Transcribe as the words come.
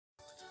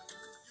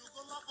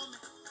You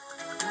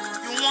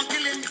want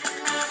killing me?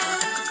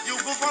 You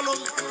go follow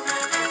me.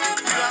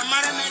 You are my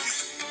remedy.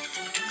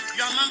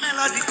 You are my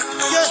melody.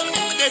 Yeah,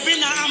 baby,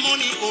 now I'm on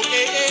it. Oh,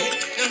 eh, eh.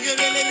 Oh,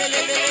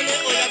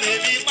 yeah,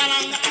 baby,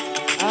 palanga.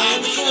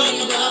 I'm showing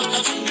you love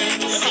that you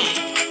never see.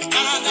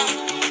 Palanga,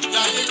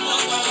 that is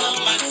what I love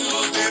my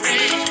soul,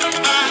 baby.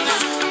 Palanga,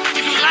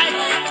 if you like,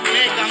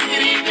 make them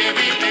free,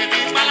 baby, baby.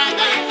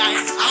 Palanga,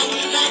 I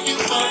will love you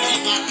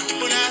forever.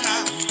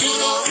 Banana, you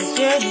know.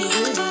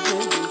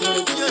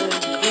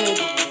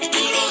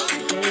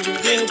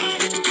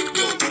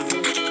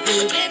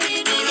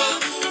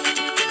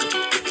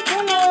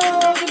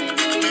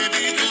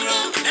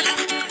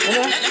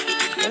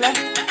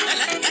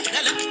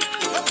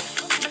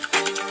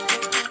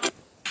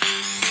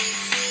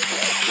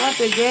 Once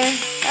again,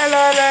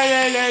 hello.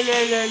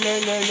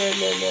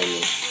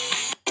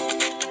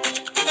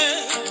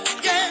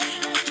 Yeah,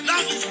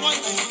 love is what I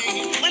see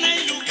when I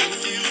look at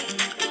you.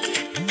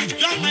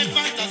 You're my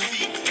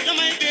fantasy, you're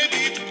my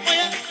baby. Oh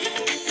yeah,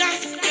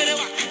 dance, get it,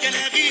 can I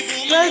be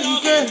for my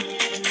love?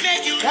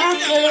 Make you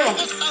dance, get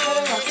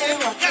it,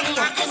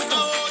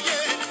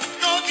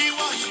 don't be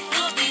washed,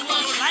 you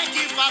like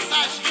it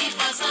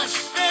passage,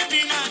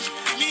 baby Nash,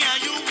 me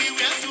and you we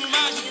wear too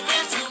much.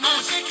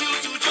 I'll take you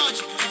to church,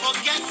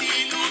 forget the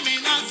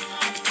Illuminati.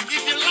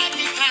 If you like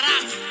me,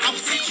 karat, I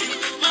will teach you,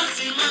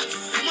 Monty.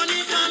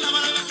 Monica,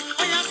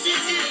 oh yeah,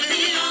 city,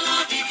 baby, I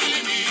love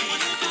bikini.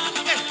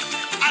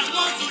 I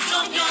want to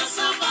jump your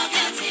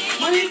spaghetti.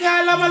 Monica,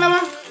 lava.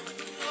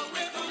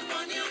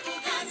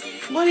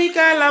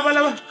 Monica, lava.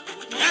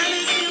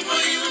 Anything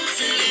for you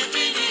till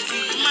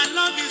infinity. My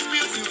love is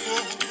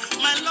beautiful.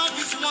 My love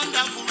is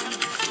wonderful.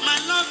 My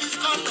love is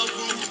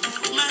colorful.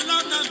 My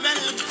love is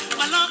better.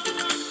 My love,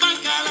 my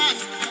colors.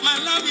 My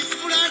love is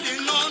fuller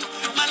than none.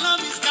 My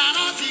love is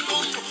karate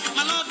gombo.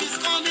 My love is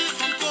coming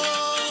from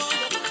gold.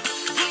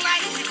 You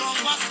like me, come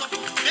what's up?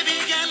 Baby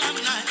girl, I'm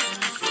nice.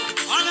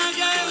 All I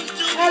get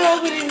to Hello,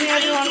 good evening,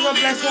 everyone. God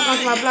bless you. Welcome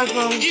to my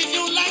platform. if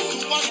you like to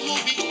watch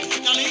movie,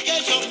 can you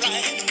get your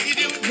prize? If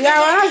you Yeah,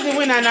 well, that's the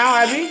winner now,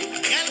 Abby.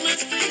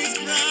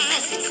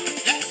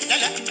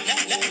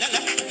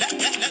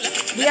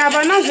 They have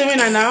announced the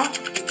winner now.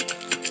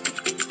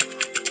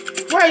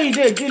 Where are you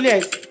there,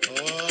 Juliet?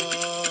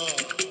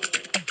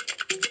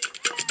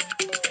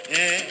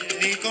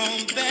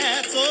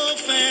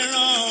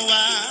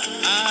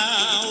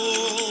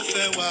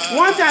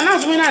 Want to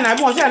announce winner now?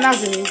 Want to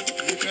announce me?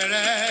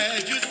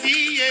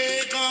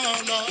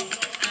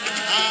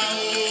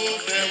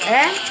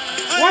 Eh?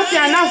 Want to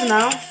announce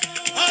now?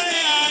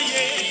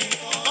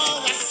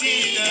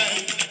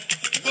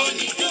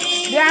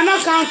 They are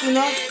not counting,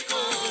 no?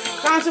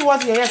 Counting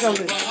what you hear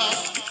something.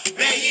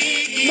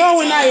 No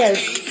winner yet.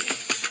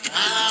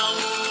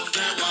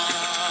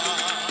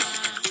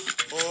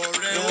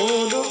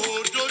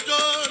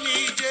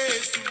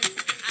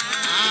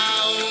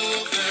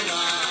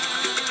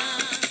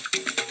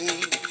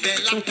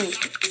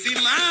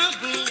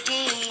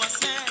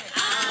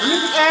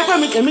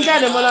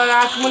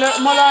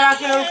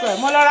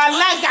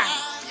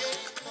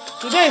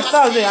 Today is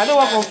Thursday. I don't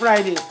work on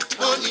Friday.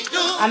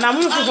 And I'm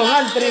looking for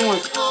another 3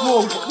 months.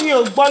 Me ò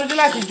gbọ́dọ̀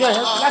láti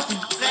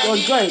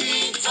enjoy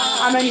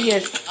how many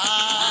years?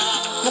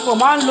 Mo kàn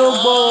máa ń lo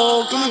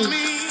gbogbo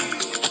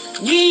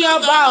ní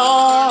ọba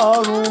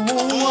ọ̀run mú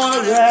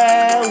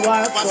ọ̀rẹ́ wa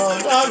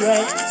sọ̀rọ̀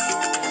rẹ̀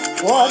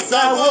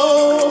wọ́tàwó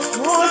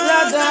fún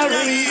dáadáa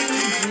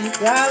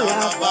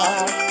ìdálàbà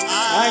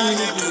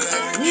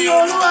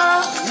ayélujára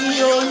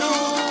ní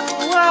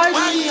olúwa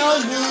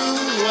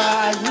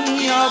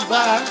ní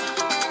ọba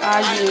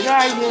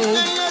ayérayé.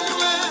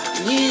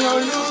 Ní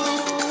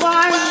olúwa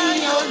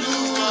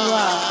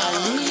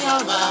ní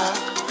ọba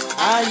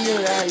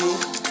ayérayé.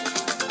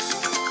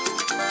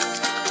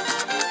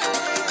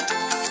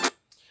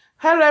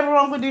 Hello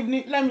everyone, good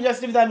evening. Let me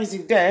just leave that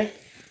music there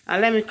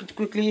and let me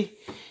quickly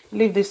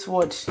leave this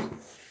word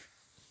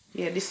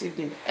here this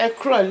evening.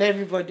 Crawl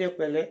everybody up.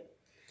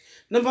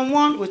 Number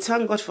one, we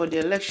thank God for the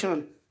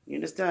election. You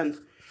understand?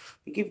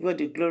 We give God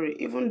the glory.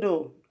 Even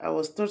though I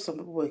was told some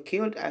people were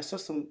killed, I saw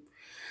some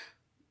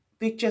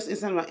pictures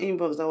inside my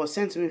inbox that was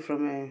sent to me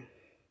from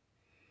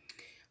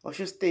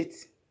Osun State.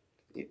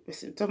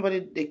 Somebody,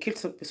 they killed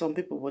some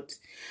people, but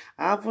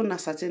I haven't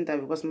ascertained that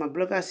because my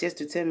blogger has yet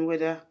to tell me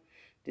whether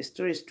the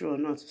story is true or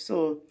not.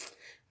 So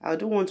I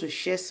don't want to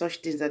share such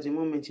things at the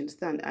moment, you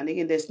understand? And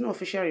again, there's no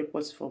official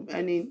reports from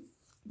any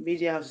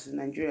media houses in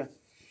Nigeria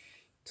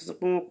to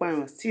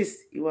support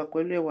sis,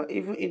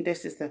 even in their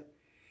sister.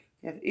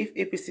 If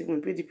APC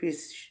win, PDP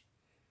is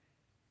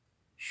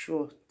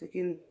sure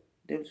taking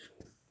them.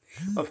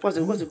 Of course,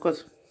 they go to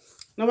court.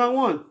 Number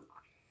one,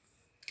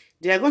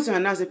 they are going to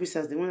announce APC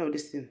as the winner of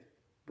this thing.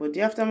 But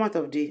the aftermath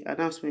of the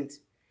announcement,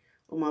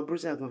 oh my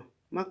brother are gone.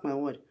 Mark my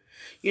word.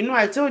 You know,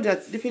 I told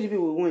that the PDP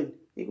will win.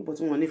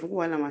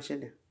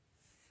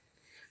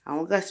 I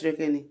want guys to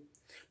reckon.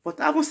 But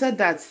having said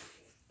that,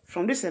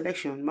 from this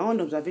election, my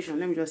own observation,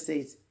 let me just say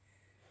it.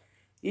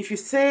 If you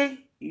say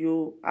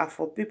you are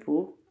for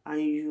people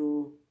and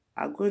you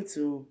are going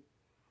to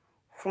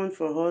front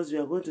for us.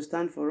 You are going to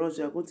stand for us.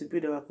 You are going to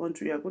build our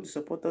country. You are going to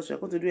support us. You are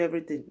going to do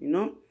everything, you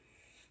know.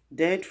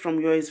 Then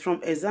from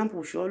example,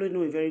 you should always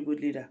know a very good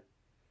leader.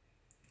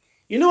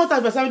 You know what I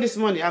was saying this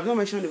morning? I've not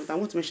mentioned it, but I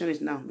want to mention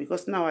it now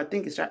because now I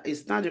think it's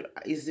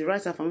the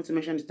right time for me to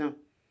mention it now.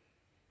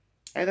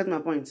 I got my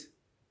point.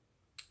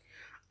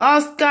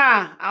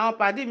 Oscar, our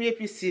party mi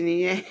APC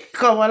nìyẹn.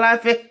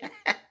 Kọ́mọláfẹ́.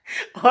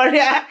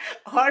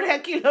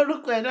 Ọ̀rẹ́ kí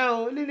lorúkọ ẹ̀ náà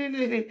o.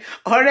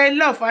 Ọ̀rẹ́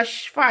love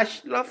fash.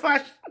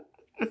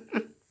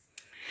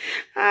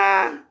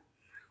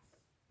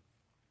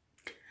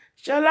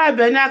 Ṣọlá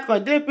Àbẹ̀ní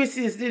Akàndé APC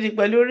is leading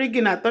pẹ̀lú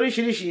rigging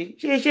àtọ́ríṣiríṣi.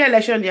 Ṣé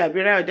election di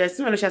àbíra ọ̀dẹ sí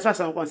election as far as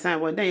I'm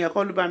concerned, but then you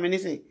call Luba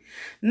Ministry.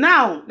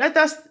 Now, let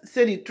us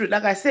say the truth.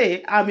 Like I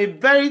say, I'm a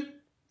very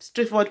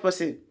straightforward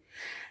person.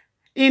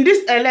 In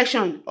this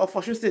election of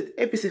Osun State,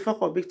 APC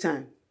fuck up big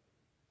time.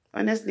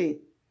 Honestly.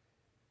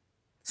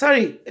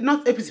 Sorry,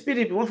 not APC,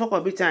 PDP won't fuck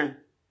up big time.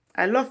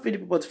 I love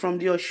PDP, but from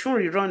the Osun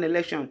rerun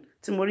election,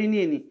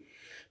 Timorini,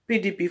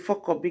 PDP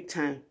fuck up big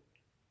time.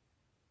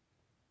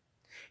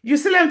 You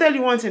see, let me tell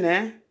you one thing,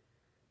 eh?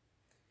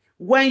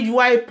 When you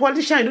are a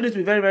politician, you don't need to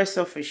be very, very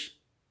selfish.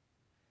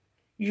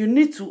 You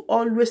need to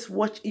always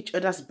watch each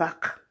other's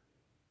back.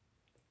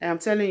 I am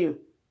telling you.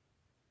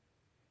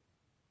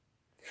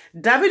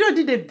 Davido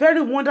did a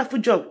very wonderful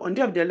job on the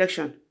day of the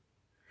election.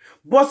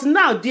 But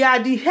now they are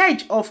the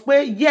edge of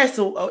where, yes,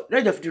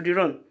 edge of the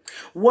run.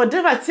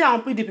 Whatever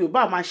tell PDP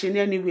about machine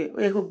anyway,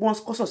 we go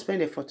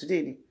suspended for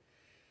today.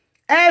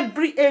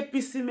 Every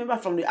APC member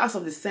from the House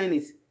of the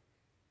Senate,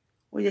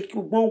 we yẹ kí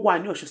gbọ́n wà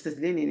ní Ọ̀ṣun State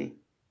lẹ́ni ni.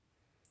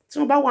 Tí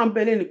wọ́n bá wà ń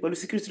bẹ lẹ́ni pẹ̀lú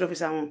security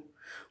officer wọn,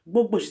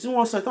 gbogbo òṣì tí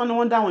wọ́n sọ tán ni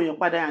wọ́n dá àwọn èèyàn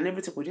padà and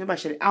everything kò ní bá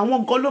ṣẹlẹ̀.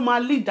 Àwọn gan ló máa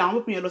lead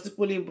àwọn people yẹn lọ sí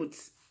polling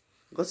booth.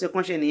 Nǹkan tí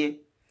ẹ̀kan ṣe nìyẹn.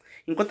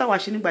 Nǹkan táwa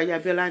ṣe nígbà ayé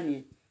Abíọ́lá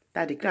nìyẹn.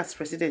 Tá the class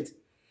president.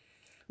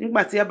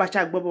 Nígbà tí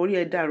Abacha gbọ́ orí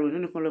ẹ̀ dàrú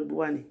nínú kan lọ gbé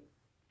wá ni.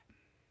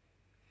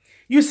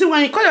 You see,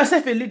 when you call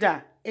yourself a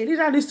leader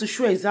needs to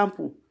show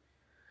example.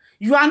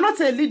 You are not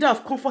a leader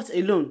of comfort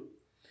alone.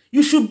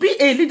 You should be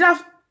a leader.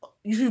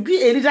 You should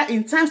be a leader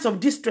in times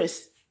of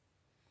distress.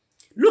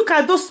 Look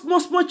at those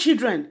small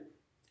children,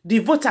 the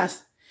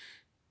voters.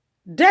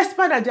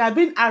 Despite that they are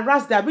being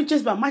harassed, they are being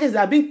chased by matches, they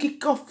are being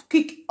kicked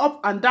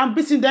up and down,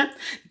 beating them.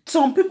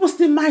 Some people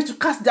still manage to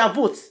cast their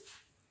votes.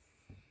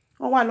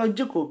 Oh, wow, Lord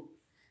Joko.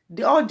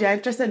 They are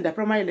interested in the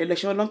primary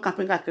election, long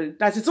campaign.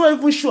 That is not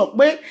even sure.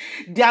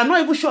 They are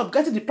not even sure of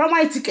getting the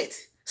primary ticket.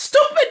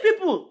 Stupid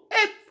people.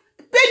 Hey,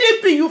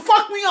 PDP, you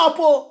fuck me up,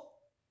 oh.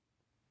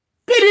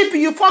 PDP,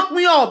 you fuck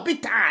me up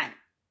big time.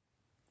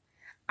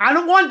 I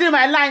don't want them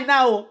my line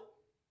now.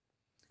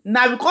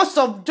 Now because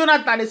of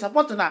Jonathan is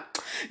supporting her.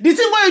 The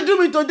thing what you do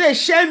me today,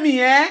 shame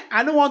me, eh?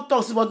 I don't want to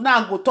talk, but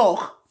now I go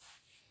talk.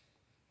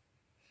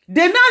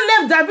 They now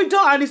left Davido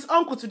and his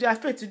uncle to their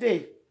fate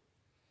today.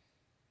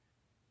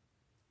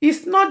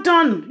 It's not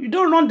done. You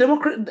don't run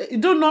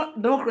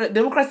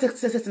democratic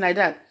system like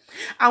that.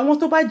 I want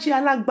to buy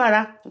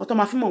alágbára, but to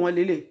ma fi mo won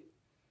lele.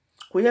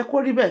 Kò yẹ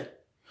kó rí bẹ́ẹ̀.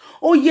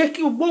 Ó yẹ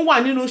kí gbọ́n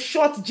wà nínú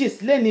short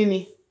gist lẹ́ni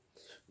ni.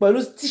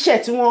 Pẹ̀lú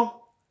t-shirt wọn.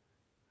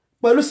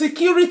 Pẹ̀lú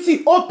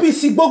security,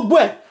 OPC gbogbo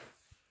ẹ̀.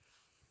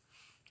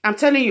 I'm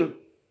telling you.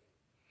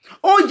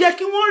 Ó yẹ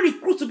kí wọ́n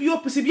recruit to be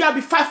OPC be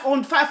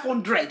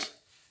 500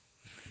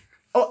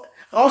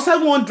 or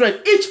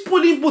 700. Each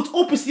polling booth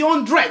OPC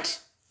 100.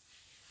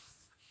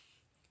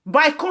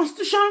 By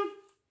constitution,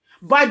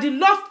 by the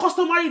law,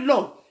 customary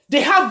law, they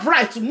have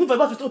right to move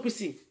about with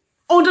OPC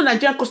under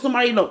Nigerian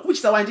customary law, which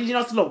is our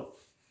indigenous law.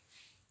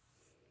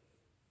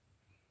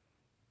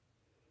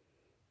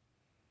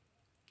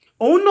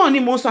 Oh no, ni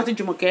mo sọ àti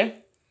Jumoke.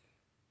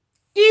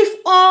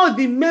 If all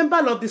the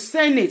members of the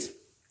Senate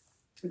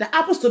that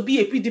happens to be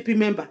a PDP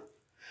member,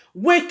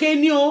 Weke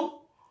ni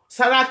o,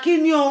 Saraki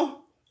ni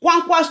o,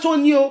 Kwankwaso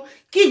ni o,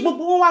 kí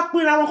gbogbo wọn wá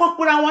pínra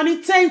wọn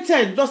ní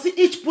 10-10 lọ sí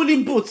each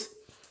polling booth.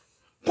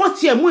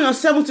 What year more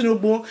 17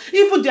 ogbo,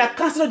 even their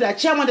councillor, their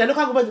chairman, their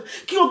local government,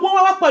 kí gbogbo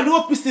wọn wá pẹ̀lú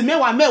OPC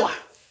mẹ́wàá.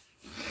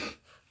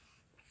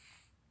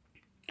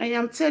 I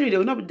am telling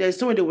you, there's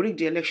no way they will rig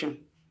the election.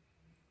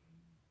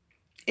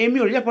 Èmi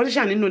ò rí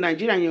politician nínú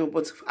Nigeria yẹn,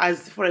 but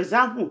as for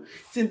example,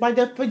 tí n bá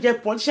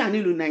jẹ́ politician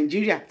nínú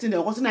Nigeria, tí n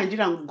wọ́n tí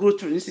Nigeria go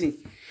through nísìn,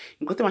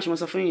 nǹkan tí màá ṣe mọ́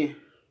sọ fún yẹn.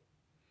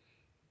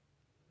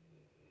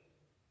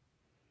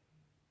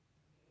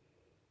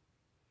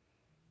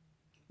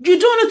 You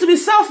don't need to be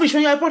selfish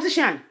when you're a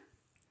politician.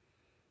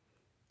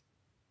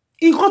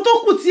 Nǹkan tó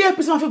kù tí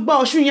APC máa fi gba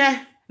Ọ̀ṣun yẹn,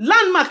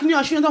 landmark ní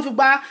Ọ̀ṣun yẹn tó fi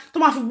gba tó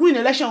máa fi win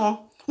election wọn.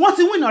 Wọ́n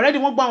ti win already,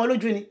 wọ́n gbá wọn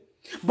lójú ni.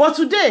 But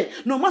today,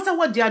 no matter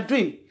what they are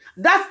doing,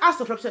 that House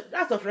of Reps,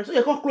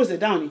 you can't close it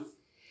down.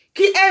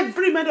 Kí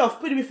every member of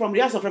PDP from the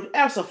House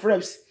of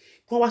Reps,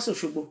 kó wá sí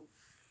Òṣogbo.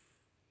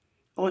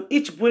 On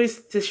each police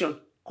station,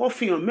 kó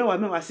fi hàn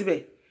mẹ́wàá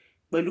síbẹ̀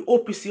pẹ̀lú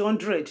OPC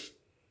 100.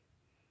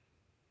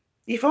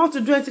 If I want to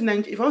do anything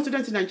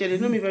in Nigeria, they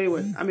know me very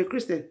well. I'm a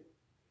Christian.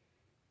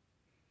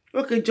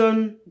 Okay,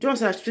 John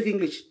said I speak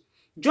English.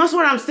 Just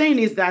what I'm saying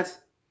is that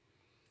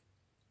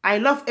I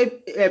love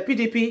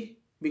PDP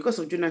because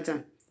of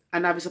Jonathan.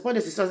 And I've been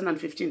supported since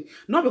 2015.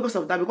 Not because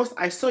of that, because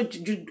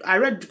I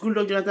read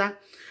Goodluck Jonathan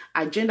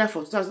agenda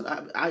for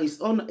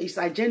 2000, his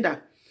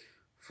agenda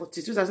for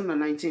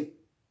 2019.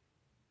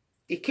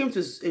 He came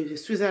to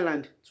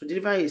Switzerland to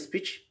deliver a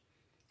speech,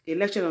 a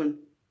lecture on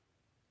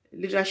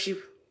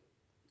leadership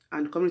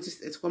and community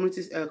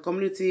and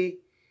community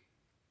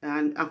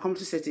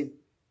setting.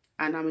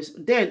 And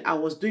then I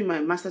was doing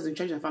my master's in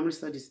church and family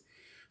studies.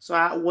 So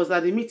I was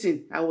at the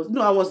meeting. I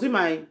was doing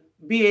my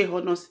BA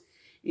honors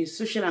in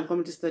social and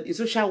community studies,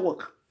 in social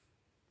work.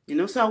 You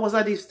know, so I was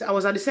at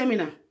the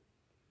seminar.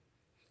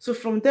 So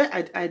from there,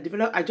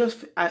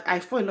 I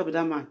fell in love with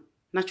that man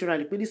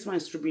naturally. But this man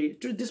is true.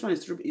 This man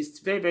is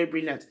very, very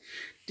brilliant.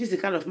 This is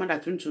the kind of man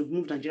that's going to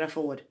move Nigeria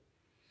forward.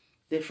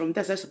 Then from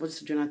there, I started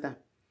supporting Jonathan.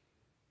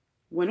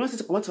 When I wanted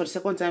to come out for the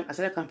second time, I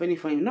started campaigning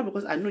for him. Not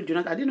because I know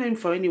Jonathan. I didn't know him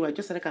for anywhere. I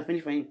just started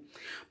campaigning for him.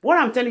 But what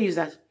I'm telling you is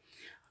that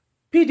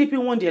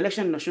PDP won the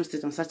election in Osun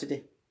State on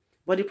Saturday.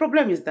 But the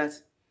problem is that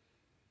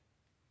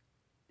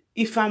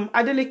if I'm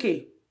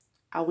Adeleke,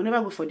 I will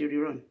never go for the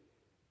rerun.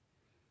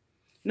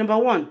 Number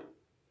one,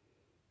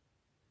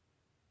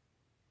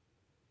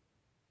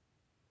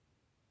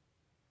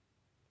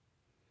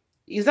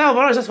 is that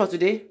overall just for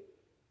today?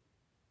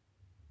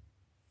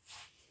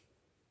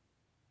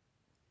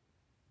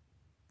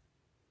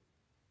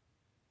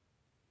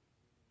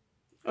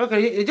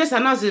 Okay, you just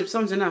announced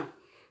something now.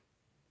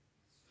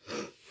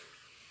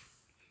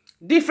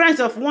 Difference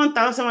of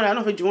 1,000 I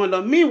don't know if you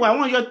want.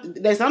 Meanwhile,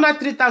 there's another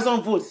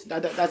 3,000 votes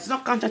that's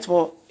not counted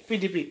for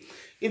PDP.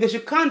 If they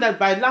should count that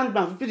by land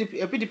bank,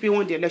 PDP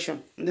won the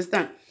election.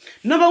 Understand?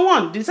 Number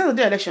one, the result of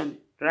the election,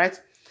 right?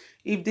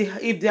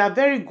 If they are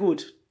very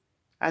good,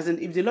 as in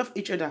if they love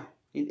each other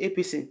in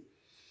APC,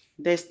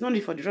 there's no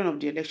need for the run of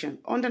the election.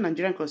 Under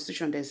Nigerian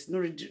Constitution, there's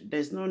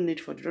no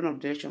need for the run of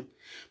the election,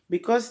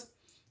 because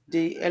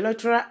the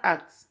Electoral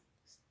Act,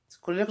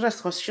 Electoral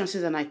Constitution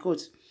says, and I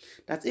quote,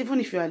 that even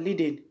if you are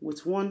leading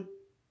with one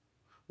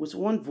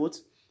vote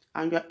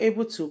and you are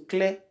able to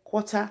clear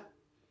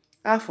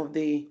half of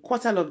the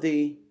quarter of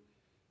the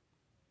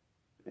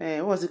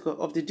what's it called,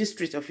 of the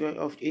district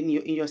in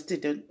your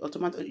state, then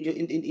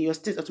in your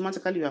state,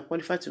 automatically you are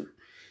qualified to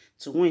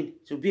win,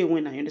 to be a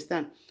winner. You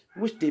understand?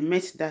 Which they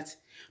met that.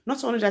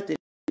 Not only that,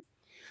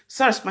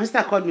 sorry, my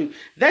sister called me.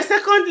 Then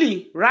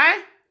secondly,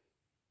 right?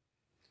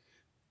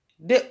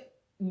 The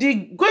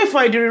going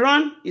for the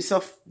rerun is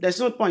there's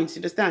no point. You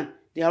understand?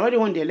 They already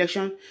won the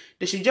election.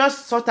 They should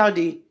just sort out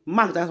the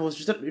mark that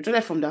was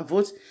retracted from their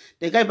votes.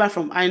 They got back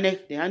from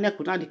INEC. The INEC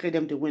could not declare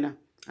them the winner.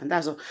 And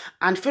that's all.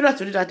 And failure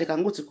to do that, they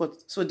can go to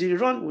court. So the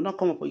rerun will not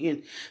come up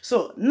again.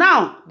 So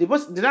now, they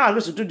now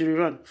agreed to do the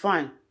rerun.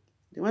 Fine.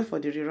 They went for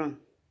the rerun.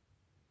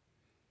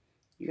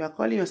 You are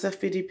calling yourself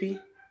PDP.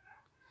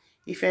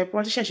 If you're a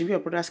politician, you should be your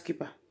brother's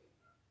keeper.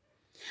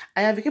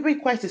 I have been keeping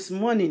quiet this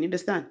morning, you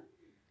understand?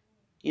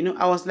 You know,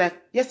 I was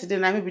like, yesterday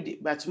night, maybe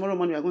by tomorrow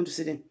morning, we are going to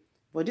see them.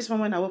 But this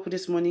moment, I woke up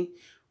this morning,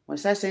 when I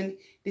started saying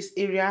this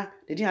area,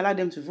 they didn't allow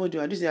them to vote, they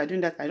are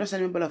doing that. I just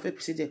sent a member of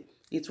APC there.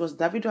 It was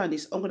Davido and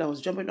his uncle that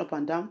was jumping up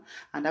and down,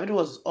 and Davido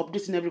was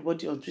updating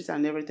everybody on Twitter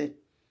and everything.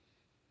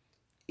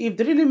 If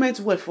they really meant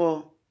well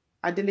for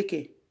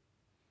Adeleke,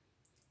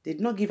 they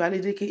did not give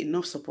Adeleke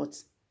enough support.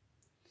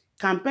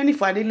 Campaigning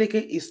for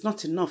Adeleke is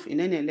not enough in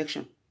any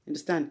election.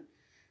 Understand?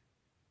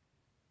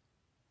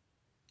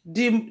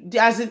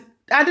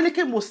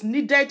 Adeleke most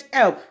needed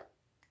help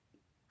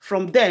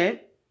from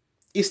there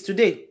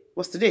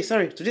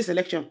today's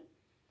election.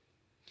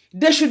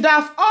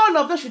 All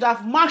of them should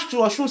have marched to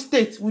Osun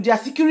State with their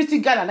security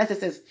guard and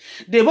SSS.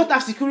 They both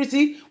have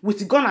security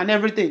with gun and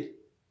everything.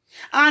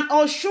 And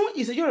Osun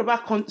is a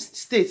Yoruba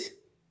state.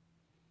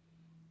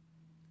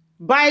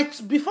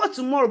 Before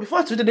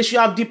today, they should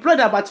have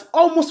deployed about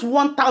almost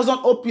 1,000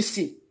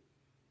 OPC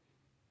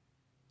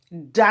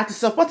that is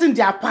supporting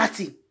their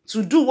party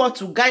to do what?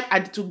 To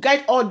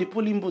guide all the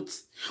polling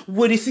booths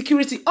with the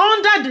security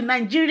under the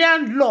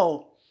Nigerian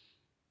law,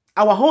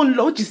 our own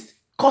law, which is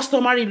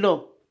customary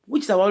law,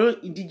 which is our own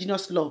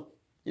indigenous law.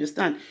 You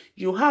understand?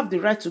 You have the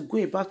right to go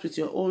about with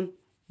your own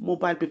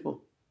mobile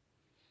people,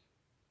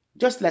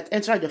 just like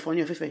enter your phone,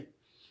 your fefe.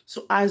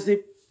 So as a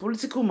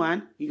political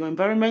man in your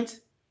environment,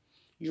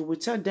 you will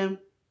tell them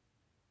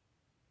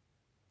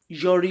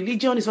your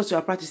religion is what you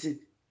are practicing.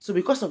 So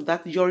because of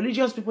that, your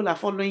religious people are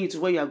following you to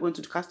where you are going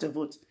to cast your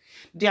vote.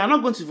 They are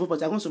not going to vote, but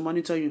they are going to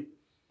monitor you.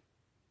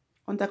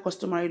 Under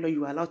customary law,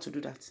 you are allowed to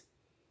do that.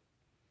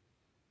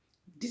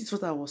 This is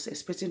what I was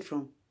expecting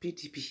from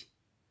PDP.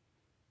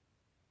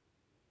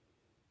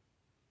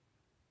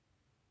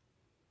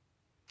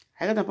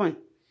 I got the point.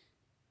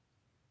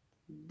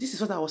 This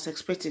is what I was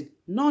expecting.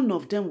 None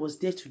of them was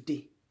there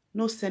today.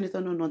 No senator,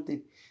 no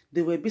nothing.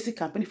 They were busy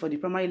campaigning for the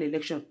primary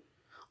election,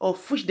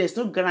 of which there's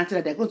no guarantee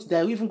that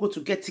they're even going to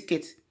get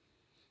tickets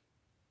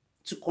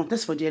to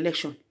contest for the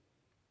election.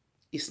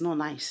 It's not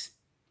nice.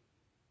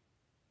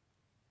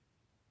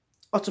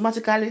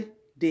 Automatically,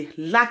 they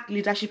lack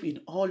leadership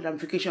in all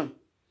ramifications.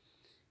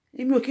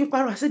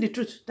 I said the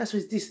truth. That's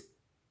what it is.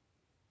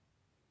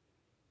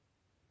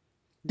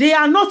 They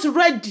are not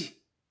ready.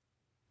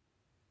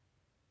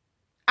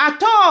 At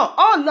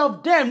all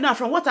of them now,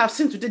 from what I've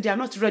seen today, they are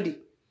not ready.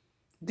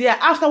 They are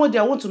after what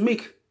they want to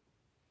make.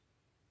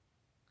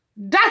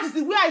 That is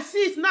the way I see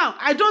it now.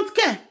 I don't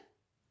care.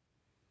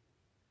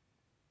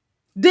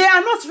 They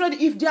are not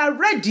ready. If they are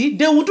ready,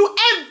 they will do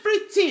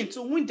everything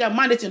to win their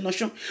mandate in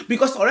Osun,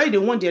 because already they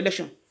won the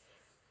election.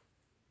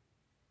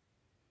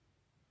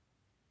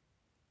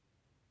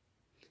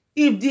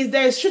 If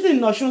there is shooting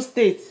in Osun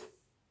State,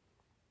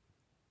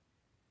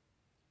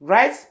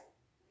 right?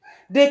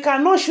 They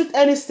cannot shoot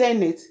any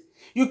Senate.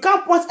 You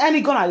can't point any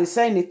gun at the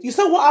Senate. You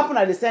saw what happened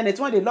at the Senate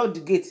when they locked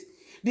the gate.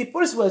 The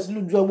police was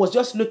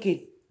just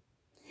looking.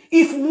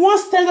 If one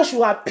senator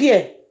should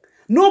appear,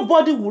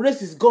 nobody will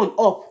raise his gun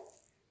up.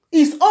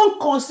 It's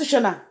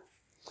unconstitutional.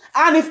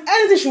 And if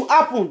anything should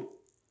happen,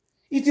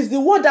 it is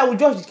the one that will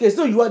judge the case.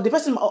 So you are the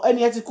person or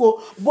any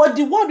ethical, but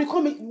the one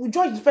will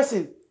judge the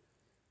person.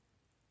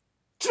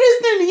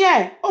 Treason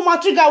here. Oh, my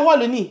trigger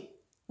wall ni.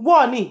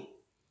 War ni.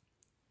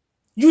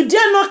 You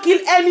dare not kill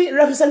any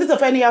representative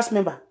of any house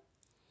member.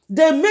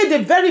 They made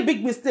a very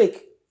big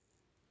mistake.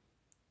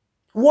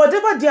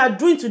 Whatever they are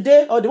doing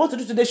today, or they want to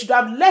do today, should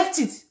have left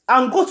it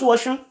and go to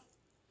Osun.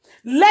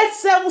 Let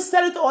 7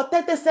 senators or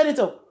 30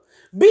 senators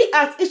be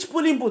at each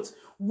polling booth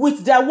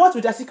with their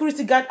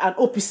security guard and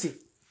OPC.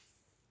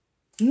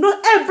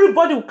 Not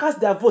everybody will cast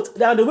their vote.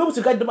 They are the way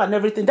to get them and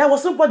everything. There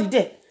was somebody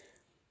there.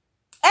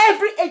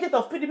 Every agent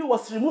of PDP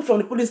was removed from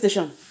the polling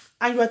station.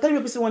 And you are telling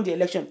me OPC won the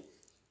election.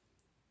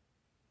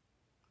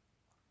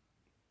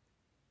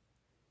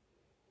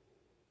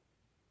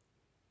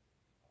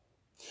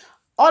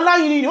 All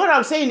you know, what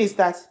I'm saying is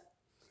that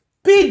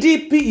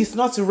PDP is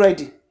not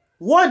ready.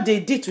 What they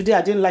did today,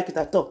 I didn't like it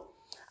at all.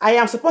 I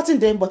am supporting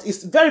them, but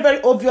it's very,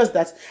 very obvious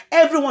that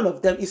every one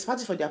of them is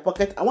fighting for their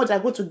pocket and what they are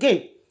going to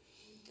gain.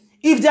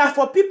 If they are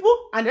for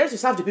people and they're ready to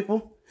serve the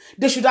people,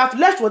 they should have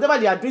left whatever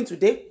they are doing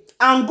today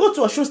and go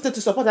to Osun State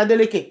to support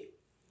Adeleke.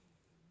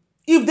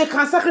 If they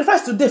can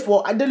sacrifice today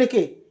for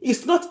Adeleke,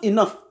 it's not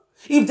enough.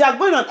 If they are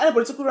going on any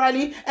political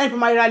rally, any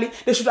primary rally,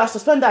 they should have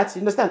suspended that.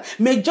 You understand?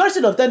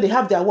 Majority of them, they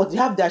have their what? They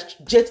have their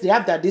jet, they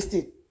have their this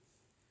thing.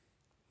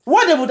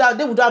 What they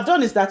would have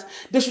done is that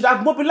they should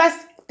have mobilized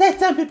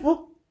 10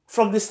 people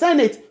from the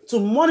Senate to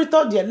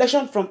monitor the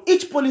election from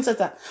each polling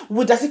center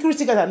with the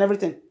security guard and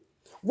everything.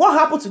 What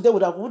happened today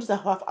wouldn't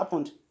have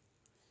happened.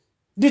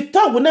 The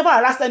talk would never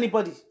harass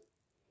anybody.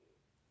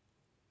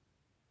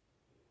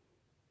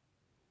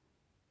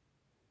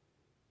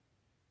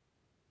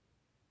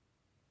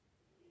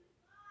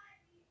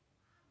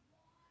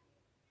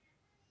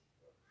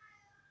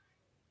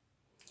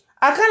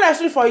 I can't live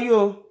stream for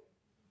you.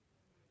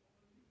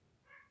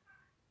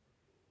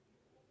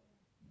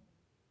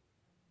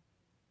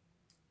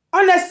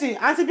 Honestly,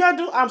 Auntie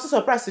Biodu, I'm so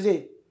surprised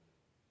today.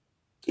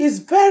 It's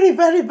very,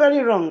 very, very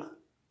wrong.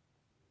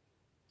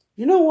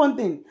 You know one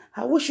thing?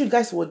 I wish you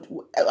guys were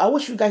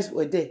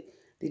there.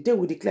 The day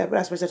we declare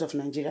president of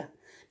Nigeria.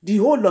 The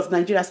whole of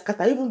Nigeria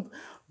scattered. Even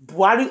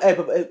Buhari,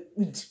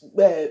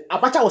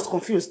 Abacha was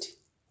confused.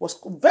 Was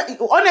very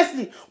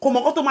honestly,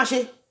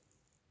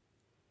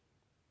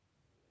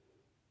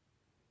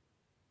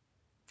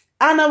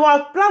 and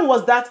our plan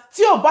was that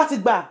Tio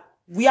Batigba,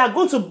 we are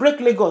going to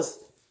break Lagos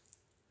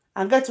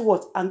and get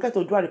what? And get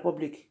Odua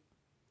Republic.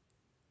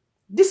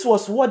 This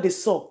was what they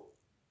saw.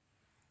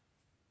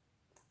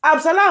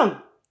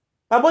 Absalom,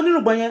 Baboni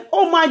Rubanyen,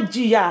 oh my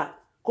Gia,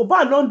 ko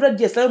ba 100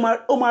 years,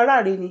 oh my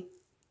rare.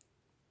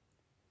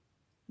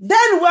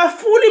 Then we are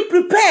fully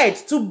prepared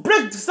to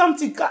break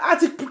something.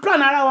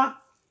 Plan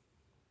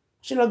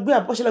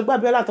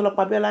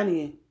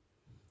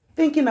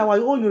thinking our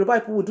whole Yoruba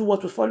people will do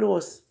what will follow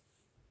us.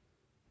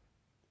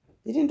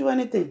 They didn't do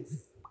anything.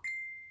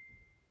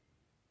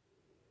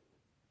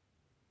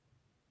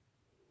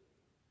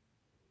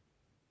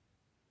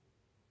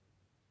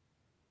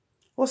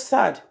 Oh,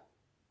 sad.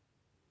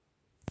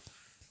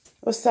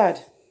 Oh, sad.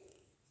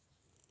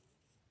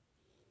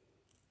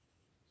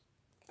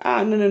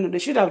 Ah, no. They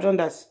should have done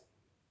that.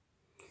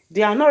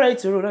 They are not ready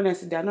to rule,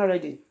 honestly. They are not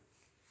ready.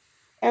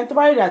 And to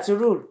buy that to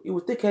rule, you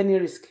will take any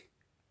risk.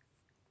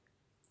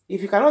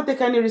 If you cannot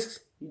take any risks,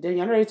 then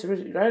you're not ready to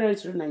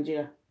rule,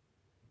 Nigeria.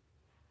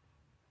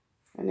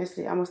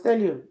 Honestly, I must tell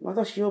you, I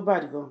thought she was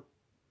bad girl.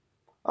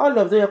 All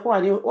of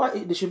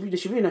them, they should be in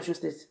Osun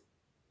State.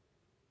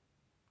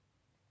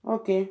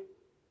 Okay.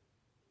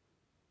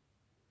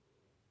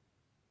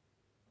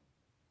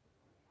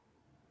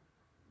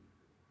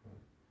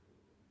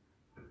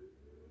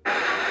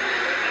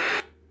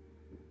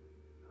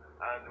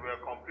 And we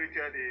have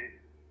completed the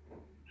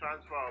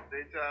transfer of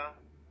data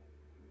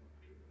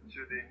to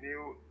the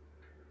new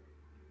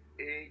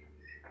 8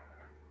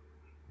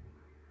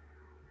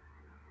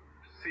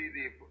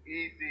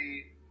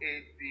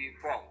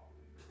 form.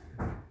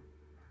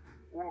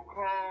 We'll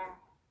call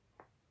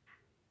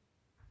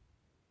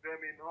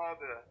them in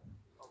order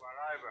of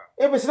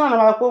arrival. It's not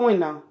about going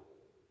now.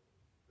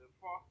 The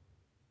first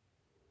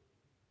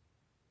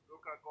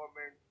local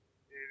government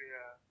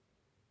area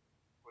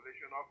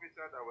collation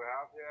officer that we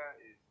have here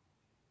is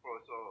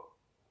Professor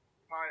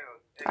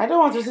pious. I don't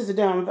want to listen to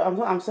them.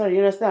 I'm sorry, you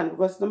understand?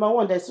 Because number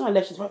one, there's no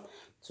elections. To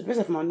the best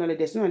of my knowledge,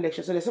 there's no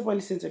election, so there's no point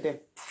listening to them.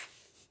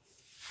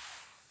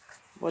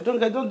 But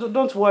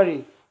don't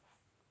worry.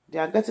 They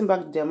are getting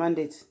back their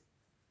mandate.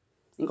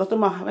 In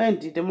Kotoma, when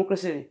the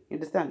democracy, you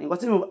understand? In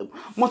Kotoma,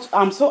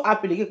 I'm so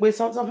happy because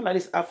something like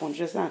this happened,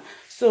 you understand?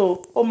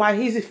 So, my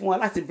easy for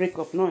one to break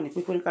up. No,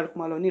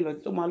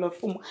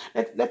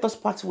 let us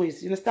part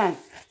ways, you understand?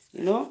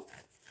 You know?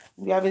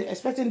 We have been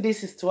expecting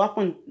this to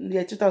happen in the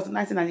year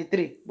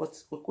 1993,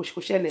 but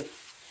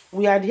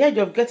we are at the edge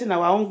of getting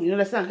our own, you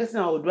understand, getting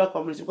our Odua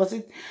community, because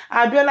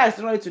Abiola is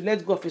ready to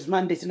let go of his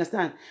mandate, you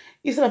understand?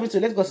 Instead of it to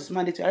let go of his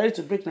mandate, we are ready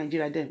to break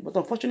Nigeria then. But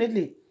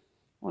unfortunately,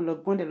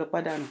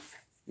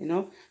 you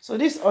know. So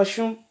this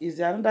Osun is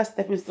another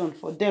stepping stone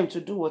for them to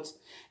do what?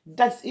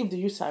 That's if the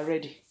youths are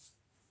ready.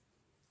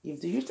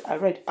 If the youths are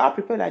ready, how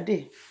prepared are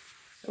they?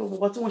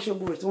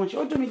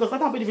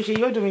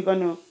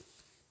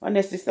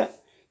 Honestly, sister,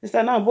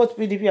 now both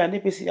PDP and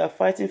APC are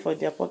fighting for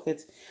their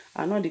pockets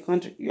and not the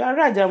country. You are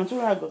right, I'm too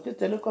right.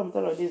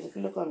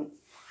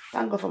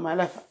 Thank God for my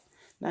life.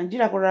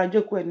 Nigeria kò ra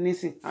jókòó ẹ̀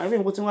nísìn. Àwọn ẹbí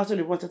mi kò tí wọ́n tó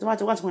lè bọ́ tẹ̀ tó wá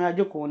tí wọ́n ra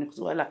jókòó ní kò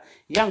tí wọ́n là.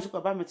 Ìyá mi tó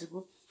kọ̀ bá mi ti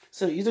kú.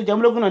 So yìí tó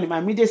jẹun lógún náà ni my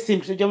immediate sim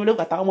tó jẹun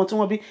lógún àtàwọn ọmọ tí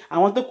wọ́n bí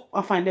àwọn tó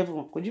wọ́n find level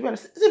wọn. Kò jú bẹ́ẹ̀ lọ.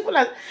 Simple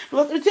as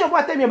because tí ọba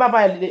àtẹ̀mí ọba bá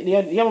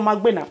ìyá ọmọ máa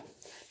gbé náà.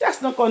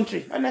 That's no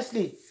country,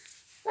 honestly.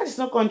 That is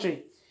no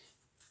country.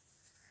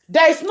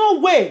 There is no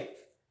way.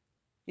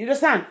 You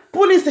understand?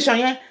 Polling station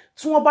yẹn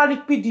tí wọ́n bá rí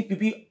PDP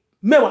bí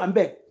mẹ́wàá ń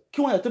bẹ̀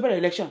kí wọ́n yẹ tó bẹ̀rẹ̀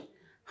election.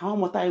 Àwọn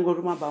ọmọ táyé ń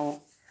gbọ́dọ̀ máa bá wọn.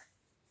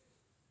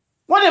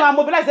 Wọ́n lè máa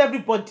mobilize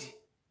everybody.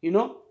 You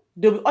know,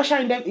 they'll be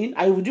ushering them in.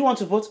 Would you want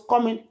to vote?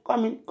 Come in.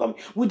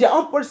 With their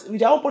own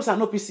person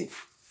and OPC.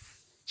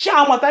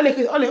 All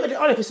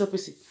face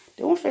OPC.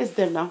 They won't face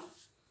them now.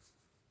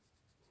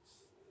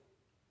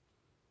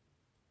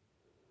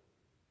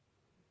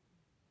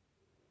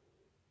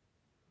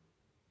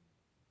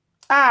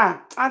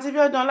 Auntie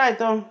Bill don't like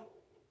them.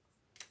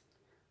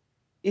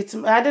 It's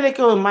Adeleke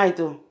on mind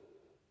though.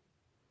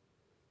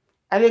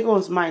 Adeleke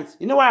on mind.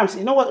 You know why I'm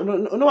saying? You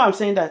know why I'm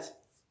saying that?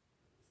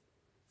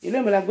 You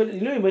know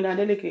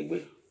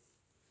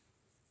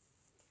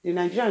the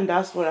Nigerian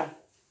diaspora,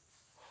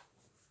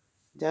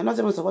 they are not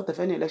able to support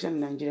the any election in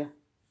Nigeria.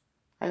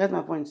 I get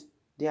my point.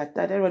 They are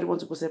tired. Everybody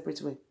wants to go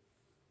separate way.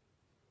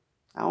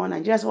 I want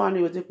Nigerians want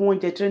to take one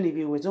jet train if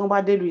you wait. Don't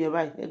bad day do you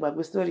buy? A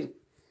bad story.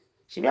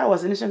 I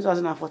was in nation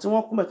 2014.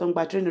 One come back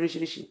by train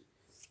rishi.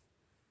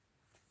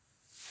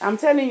 I'm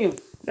telling you,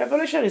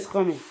 revolution is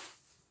coming.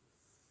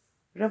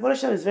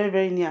 Revolution is very,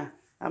 very near.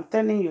 I'm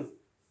telling you.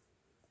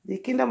 The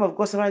kingdom of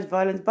God survives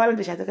violence. Violence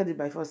they shall take it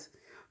by force.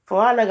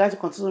 For how long I have to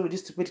continue with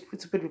these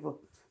stupid people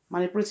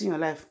manipulating your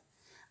life?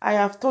 I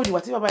have told you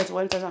whatever about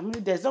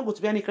it. There's not going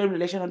to be any credible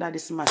relation under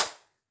this man.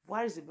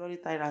 Why is the bloody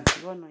tyrant?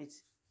 You don't know it.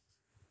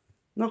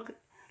 No,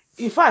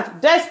 in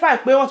fact,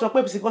 despite pay what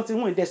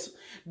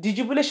the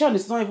jubilation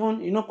is not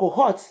even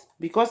cohort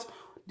because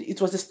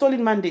it was a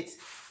stolen mandate.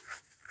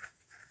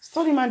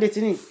 Stolen mandate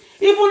in it.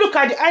 Even look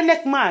at the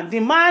INEC man. The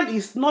man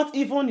is not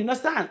even, you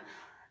understand?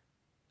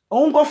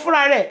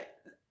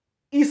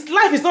 His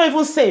life is not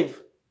even safe.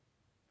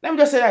 Let me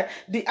just say that.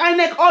 The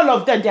INEC, all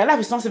of them, their life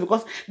is not safe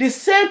because the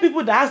same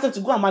people that asked them to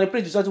go and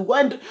manipulate the result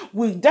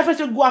will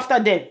definitely go after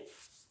them.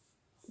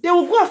 They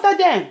will go after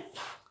them.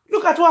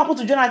 Look at what happened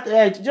to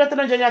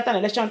Jonathan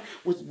election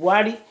with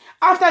Buhari.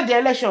 After the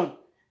election,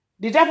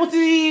 the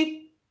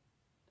deputy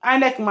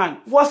INEC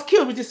man was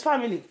killed with his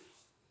family.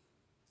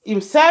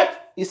 Himself,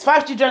 his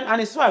 5 children, and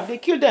his wife. They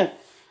killed them.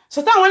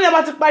 So that when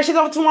about to buy shit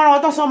up tomorrow,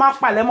 I don't so much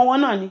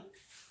money.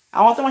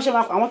 I want to share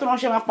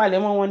my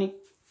money.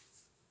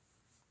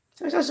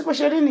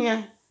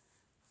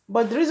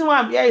 But the reason why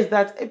I'm here is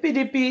that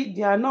PDP,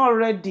 they are not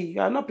ready.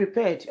 You are not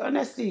prepared.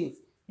 Honestly,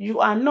 you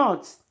are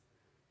not.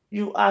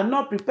 You are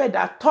not prepared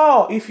at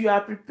all. If you are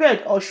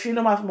prepared, or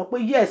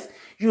yes,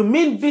 you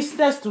mean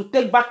business to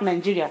take back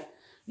Nigeria.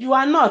 You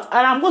are not.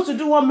 And I'm going to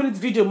do 1 minute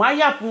video. My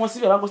yap wants to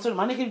go story.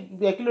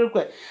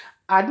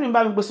 I didn't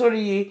buy me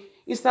sorry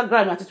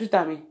Instagram and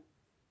Twitter me.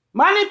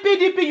 Money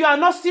PDP, you are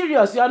not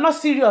serious. You are not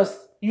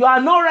serious. You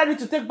are not ready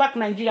to take back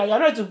Nigeria. You are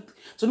ready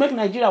to make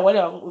Nigeria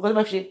whatever.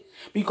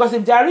 Because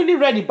if they are really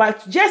ready,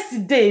 but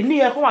yesterday,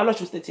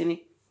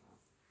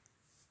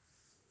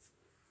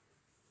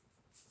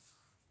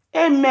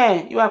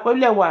 amen. You are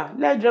probably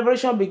let the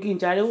revolution begin.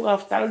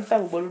 Look,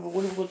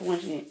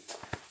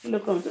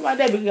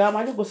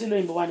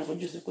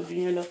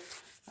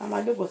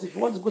 if you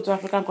want to go to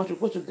African country,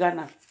 go to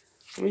Ghana.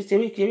 Kenya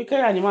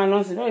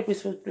is a very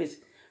peaceful place.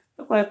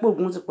 Look like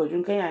Ogun to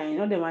Kenya, you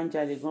know the man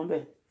Jale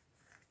Gombe.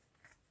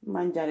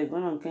 Man Jale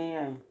Gombe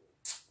Kenya.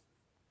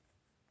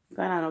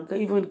 Ghana,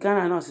 even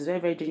Ghana is very,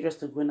 very dangerous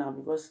to go now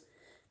because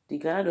the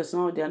Ghana does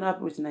not, they are not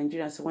happy with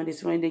Nigeria. So when the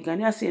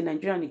Ghanaians see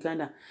Nigeria and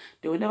Ghana,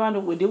 they will never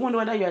know, they won't know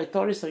whether you are a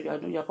tourist or you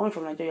are coming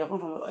from Nigeria, you are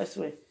coming from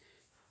elsewhere.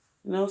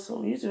 You know,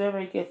 so you need to be very,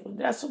 very careful.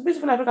 There are so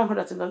beautiful African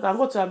countries. I can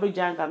go to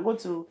Abidjan, I can go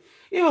to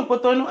even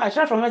Cotonou. I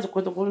try from here to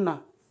Cotonou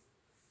now.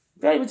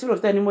 Very beautiful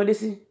of the anymore they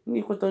see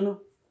in Cotonou.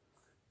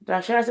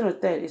 The Sheraton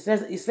Hotel is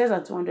less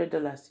than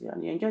 $200.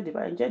 And you enjoy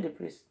the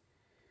place.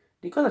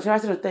 The cost of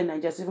Sheraton Hotel in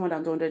Nigeria is more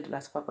than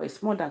 $200. Papa,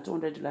 it's more than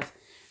 $200.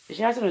 The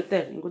Sheraton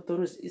Hotel in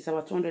Cotonou is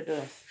about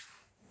 $200.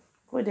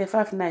 Go there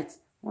 5 nights,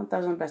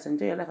 $1,000.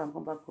 Enjoy your life and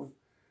come back home.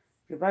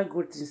 You buy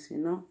good things, you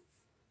know.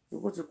 You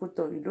go to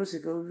Cotonou,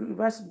 you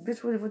buy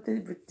beautiful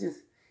things.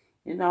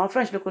 You know, our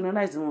French don't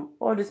colonize them.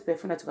 All this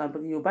perfume that you can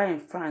bring, you buy in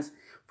France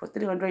for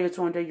 300 euros,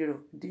 200 euros.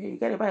 You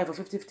get it buy it for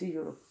 50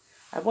 euros.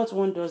 I bought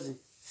 1 dozen,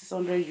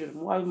 600 euros.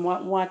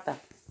 More. At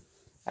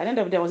the end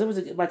of the day, I was able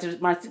to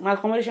get my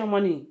accommodation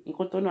money in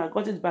Cotonou. I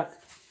got it back.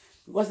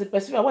 Because the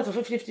perfume I bought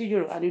for 50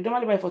 euros and you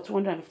normally buy it for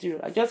 250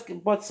 euros. I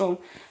just bought some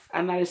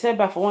and I reserved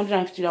back for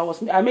 150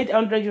 euros. I made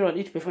 100 euros on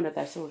each perfume that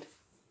I sold.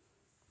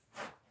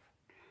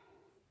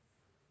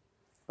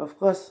 Of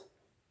course,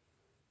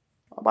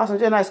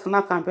 Obasanjo now is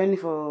now campaigning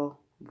for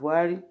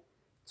Buhari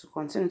to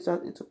continue in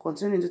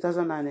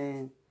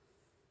 2006,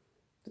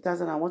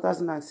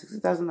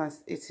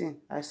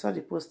 2018. I saw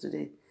the post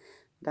today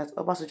that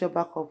Obasanjo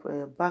back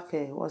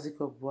what's it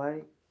called,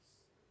 Buhari.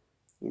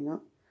 You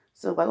know,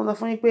 so but on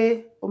funny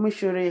pay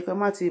Omishore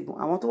Kamati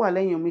I want to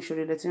lẹ́yìn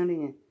Omishore letting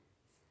ring.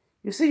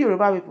 You see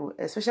Yoruba people,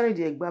 especially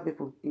the Egba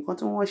people, in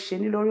tí wọ́n ṣe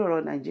ní lórí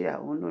ọ̀rọ̀ Nigeria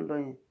òun ló ń lọ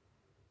yẹn.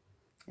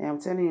 I am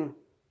telling you.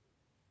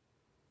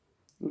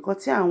 Nǹkan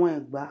tí àwọn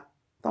Ẹ̀gbá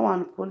tó wà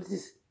ní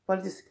politics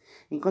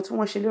nǹkan tí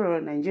wọ́n ṣe lórí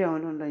ọ̀rọ̀ Nigeria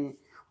òun ló ń lọ yẹn.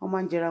 Wọ́n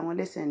máa ń jẹra wọn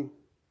lẹ́sẹ̀ ni.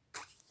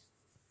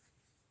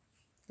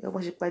 Ẹ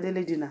bọ́ ṣe padé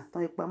lédìnà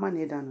tán ipa má ní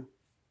ìdànù.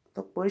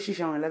 Tó pọ̀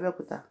oríṣiríṣi àwọn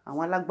Lábẹ́òkúta,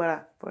 àwọn alágbára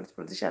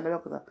politician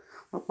Lábẹ́òkúta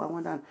wọ́n pa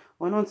wọ́n dànù.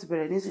 Wọn náà ti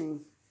bẹ̀rẹ̀ nísìnyí.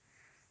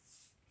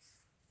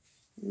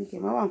 Okay,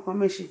 my one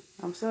comment.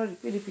 I'm sorry,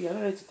 PDP, you're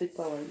not ready to take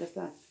power,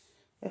 understand?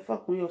 I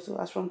fuck me also.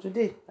 As from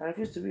today, I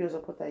refuse to be your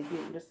supporter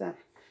again, understand?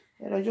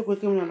 I joke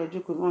with him, I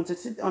joke with him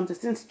until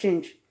things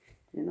change.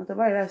 You know, the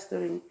very right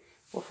story.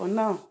 But for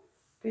now,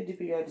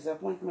 PDP, you're a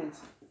disappointment.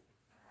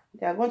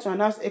 They are going to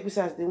announce APC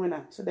as the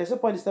winner. So there's no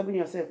point disturbing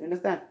yourself, you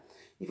understand?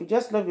 If you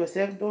just love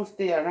yourself, don't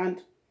stay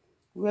around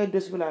where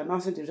those people are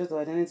announcing the result of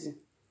identity.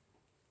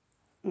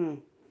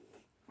 You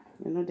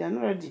know, they are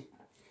not ready.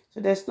 So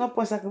there's no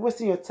point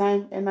sacrificing your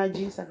time,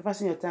 energy,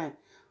 sacrificing your time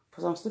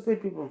for some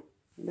stupid people.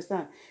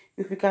 Understand?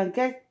 If we can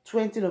get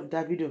 20 of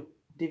Davido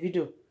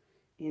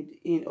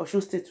in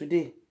Osun State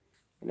today,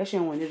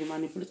 election one they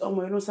manipulate. Oh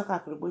my, don't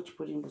sakakiri boy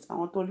chipodin, but I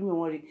want to leave me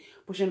worry.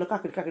 Pushing the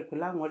kakiri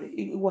pelang worry.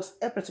 It was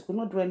efforts. Could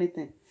not do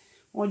anything.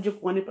 Only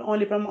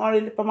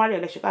primary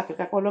election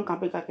kakiri long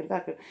campaign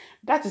kakiri.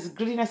 That is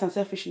greediness and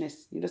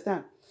selfishness. You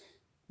understand?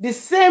 The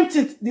same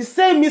thing, the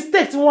same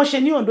mistakes. One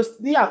sheni on those.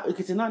 They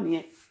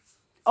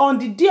on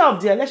the day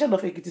of the election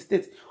of Ekiti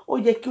State, ó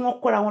yẹ kí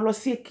wọ́n kóra wọn lọ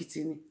sí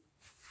Ekiti ni.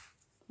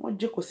 Wọ́n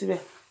jókòó síbẹ̀.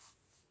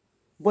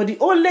 But the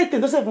only thing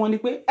tó ṣe fún wọn ni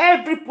pé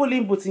every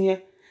polling booth yẹn,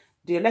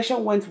 the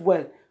election went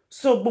well.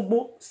 So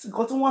gbogbo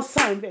nǹkan tí wọ́n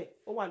sign bẹ́ẹ̀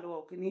ó wà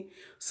lọ́wọ́ kìíní.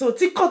 So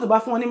tí court bá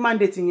fún wọn ní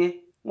mandate yẹn,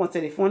 wọ́n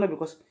tẹ̀lé fún wọn náà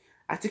because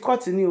àti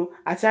court ni o,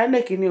 àti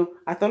INEC ni o,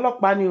 àti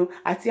ọlọ́pàá ni o,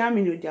 àti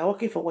army ni o, they are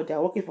working for what they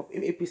are working for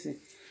APC.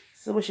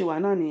 So bó ṣe wà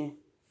náà nìyẹn.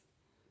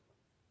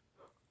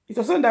 It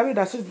was not that way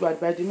that suits by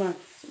the man.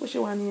 So bó ṣe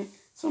wà nìyẹn.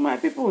 So my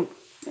people,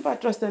 never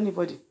trust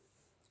anybody.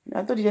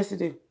 I told you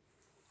yesterday,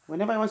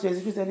 whenever you want to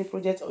execute any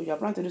project or you are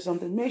planning to do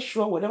something, make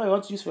sure whatever you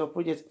want to use for your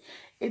project,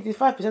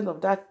 85% of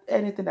that,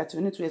 anything that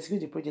you need to execute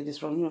the project is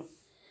from you.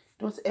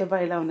 Don't ever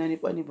rely on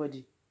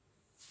anybody.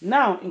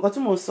 Now, in got to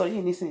most so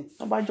you listen.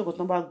 Don't buy joke,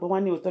 don't buy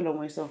one year or tell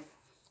myself.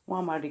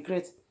 One my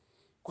regret.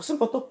 Because some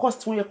got to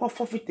cost when you can't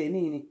forfeit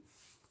any.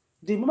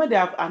 The moment they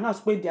have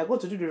announced they are going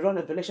to do the round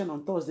of election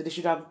on Thursday, they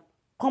should have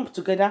come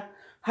together,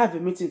 have a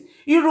meeting.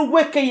 You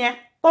work Kenya.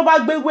 Tó bá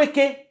gbé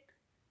Weke,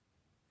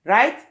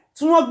 right?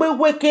 Tí wọ́n gbé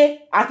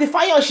Weke àti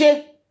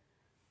Fayose.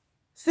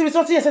 See,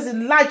 something that says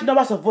large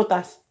numbers of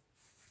voters.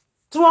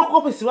 Tí wọ́n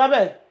kọ́pì sí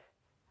wábẹ̀,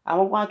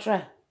 àwọn kan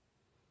try.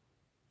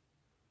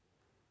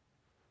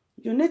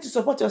 You need to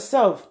support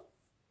yourself.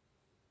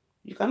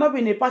 You cannot be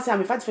in a party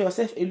and fight for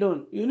yourself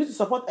alone. You need to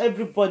support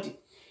everybody.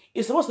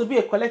 It's supposed to be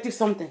a collective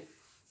something.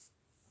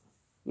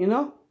 You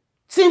know?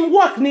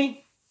 Teamwork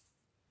ni.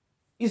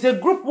 It's a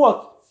group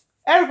work.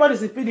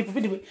 Everybody's in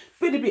PDP.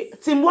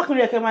 Teamwork in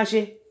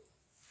the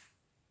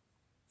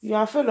you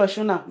are failure,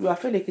 Shona. You are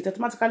failure.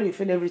 Automatically, you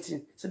fail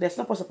everything. So there's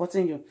no point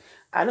supporting you.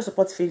 I don't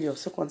support failure.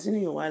 So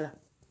continue your while.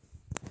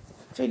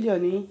 Failure,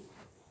 ni.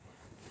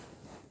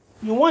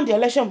 You won the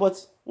election,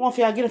 but one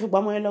fair again if you buy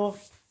my love.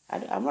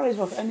 I'm not ready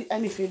for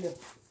any failure.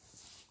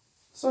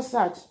 So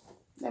sad.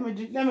 Let me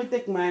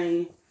take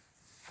my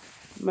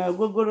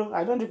gogoro.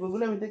 I don't drink gogoro.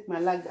 Let me take my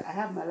lager. I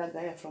have my lager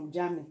here from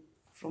Germany,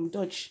 from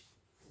Dutch.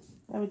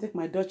 Let me take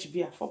my Dutch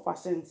beer,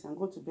 4%, and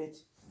go to bed.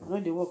 I know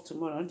they work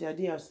tomorrow. I know the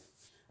ideas.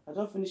 I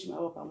don't finish my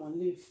work. I'm on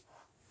leave.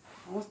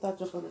 I won't start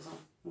work on the sun.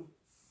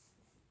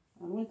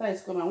 And winter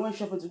is coming. I went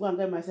shopping to go and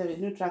get myself a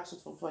new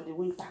tracksuit for the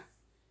winter.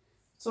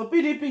 So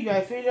PDP, you are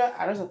a failure.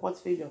 I don't support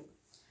failure.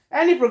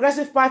 Any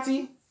progressive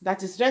party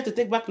that is ready to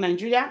take back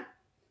Nigeria,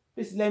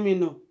 please let me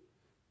know.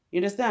 You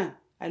understand?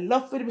 I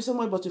love PDP so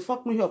much, but you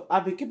fuck me up.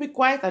 I've been keeping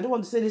quiet. I don't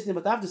want to say this thing,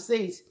 but I have to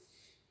say it.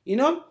 You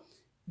know?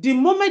 The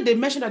moment they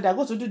mention that they're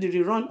going to do the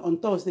rerun on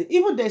Thursday,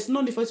 even there's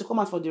no need for you to come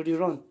out for the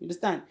rerun. You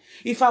understand?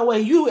 If I were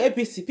you,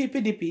 APC,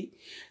 PDP,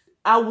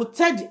 I would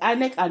tell the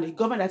INEC and the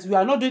government that we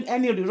are not doing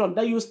any rerun,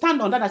 that you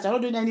stand on that you are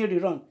not doing any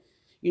rerun.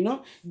 You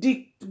know,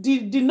 the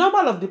number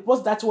of the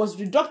post that was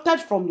deducted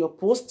from your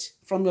post,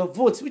 from your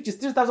vote, which is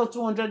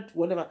 3,200,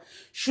 whatever,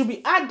 should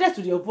be added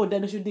to your vote.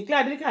 Then you should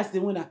declare Adeleke as the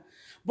winner.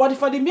 But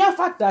for the mere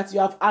fact that you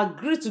have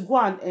agreed to go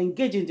and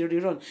engage in the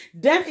rerun,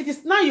 then it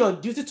is now your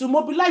duty to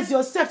mobilize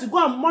yourself to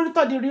go and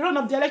monitor the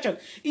rerun of the election.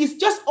 It's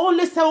just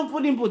only 7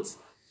 polling booths,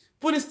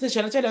 polling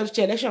station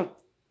election.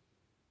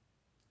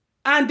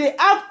 And they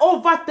have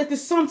over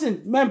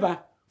 30-something members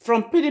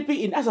from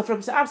PDP in House of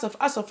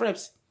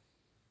Reps.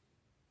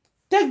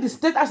 Take the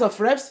state House of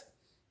Reps,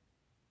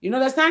 you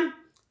understand?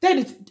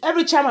 Take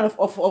every chairman of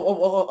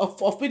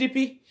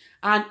PDP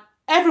and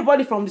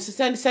everybody from the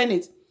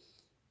Senate,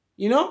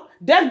 you know?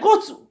 Then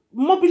go to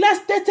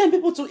mobilize 10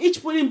 people to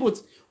each polling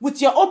booth with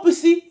your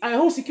OPC and your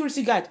home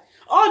security guard.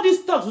 All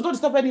these stuff will not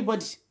stop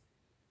anybody.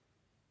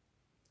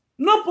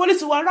 No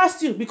police will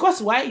harass you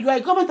because why? You are a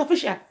government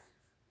official.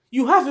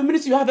 You have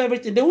immunity, you have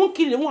everything. They won't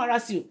kill you, they won't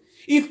harass you.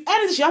 If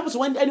anything should happen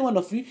to any one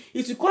of you,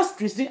 it will cause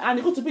treason and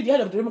it's going to be the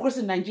head of the democracy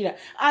in Nigeria.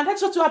 And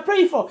that's what you are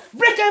praying for.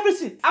 Break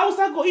everything.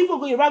 Hausa go, Igbo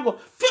go, Yoruba go.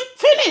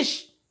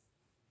 Finish.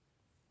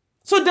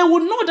 So they will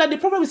know that the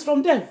problem is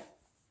from them.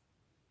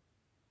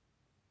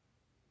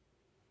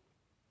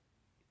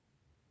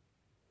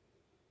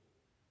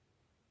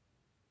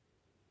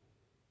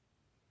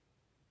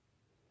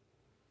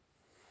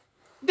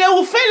 They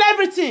will fail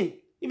everything.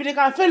 If they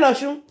can fail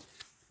Osun,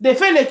 they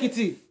fail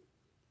Ekiti.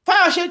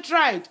 Fayose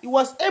tried. He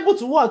was able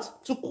to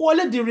what? To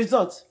collate the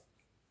result.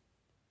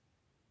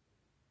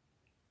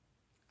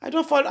 I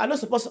don't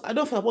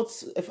support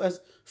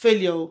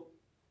failure.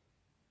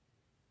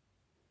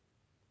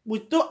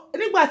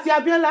 Nígbà tí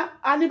Abiola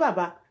a ní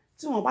bàbá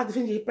tí wọ́n bá ti fi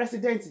ṣe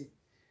president.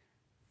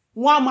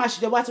 Wọ́n máa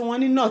ṣèjọba tí wọ́n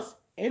ní north,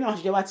 ẹ̀yin náà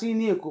ṣèjọba tí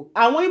ní Èkó.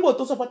 Àwọn Igbo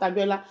tó support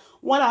Abiola,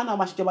 wọ́n làwọn náà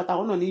máa ṣèjọba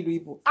táwọn náà ní ìlú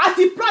Igbo. A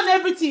ti plan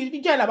everything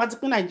níjọ́ ìlà bá ti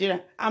pín Nigeria.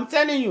 I'm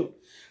telling you.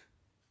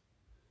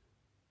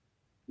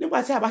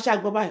 Nígbà tí Abacha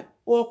gbọ́ báyìí,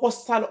 ó kó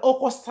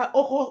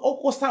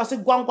sálọ sí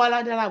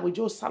Gwangwala dára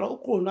àwùjọ sálọ ó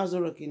kúrò náà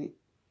zọrọ kìíní.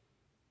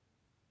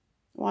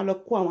 Wọ́n lọ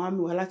kó àwọn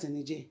àmì wá láti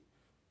Niger.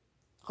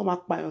 Kọ́ máa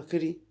pààyàn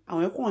kiri.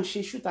 Àwọn ẹ̀kọ́ wọn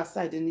ṣe shoot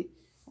aside ni.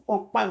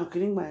 Wọ́n pààyàn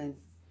kiri ńgbà yẹn.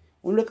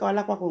 Òun ló ká wa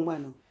lápapọ̀ ńgbà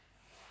náà.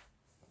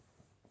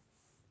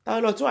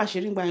 Táwọn lọ tó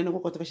àṣírí ńgbà yẹn náà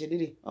kọ́kọ́ tó fẹ́ ṣe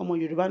dédé. Ọmọ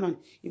Yorùbá náà ni.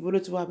 Ibo ló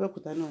ti wá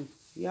Abẹ́òkúta náà ni.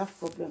 We have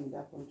problem in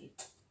that country.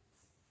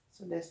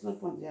 So there's no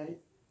point there.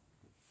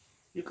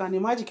 You can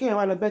imagine kí ẹ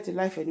wá lọ bet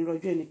life ẹni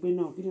rọjò ẹni pé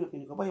náà kí ni òkè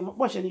nìkan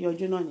bọ́ ṣe ní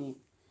ọjọ́ náà nìyẹn.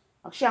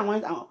 Ṣé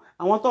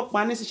àwọn tó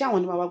pa ní sí ṣé àwọn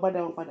ní máa wá gbádá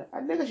wọn padà.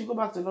 Adeleke should go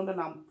back to London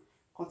and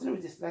continue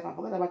with his life and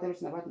forget about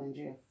everything about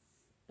Nigeria.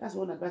 That's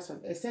one advice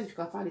from except if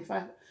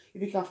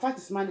you can fight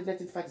his mandate,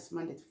 let him fight his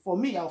mandate. For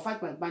me, I will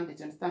fight my mandate,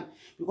 you understand?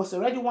 Because he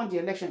already won the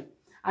election.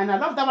 And I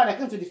love that man that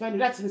came to defend you.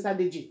 That's Mr.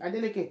 Deji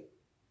Adeleke.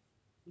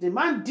 The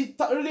man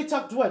really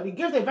talked well. He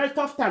gave them a very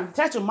tough time. They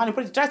tried to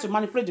manipulate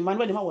the man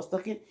when the man was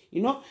talking.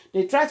 You know,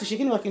 they tried to shake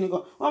him.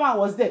 One man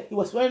was there. He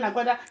was wearing a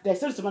gather. They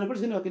started to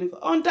manipulate him.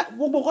 On that,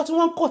 one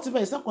court,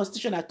 it's not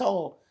constitution at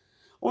all.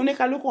 Only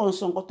can look on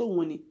some cotton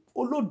money.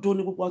 Olodo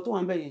ni gbogbo tó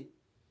wà ńbẹ̀ yẹn.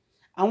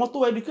 Àwọn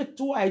tó educate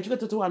tó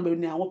educate tó wà ńbẹ̀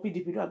ni àwọn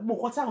PDP do.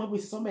 Gbogbo kan tí àwọn people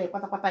some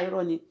pátápátá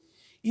irọ́ ni.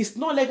 It's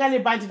not legally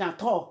binding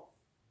at all.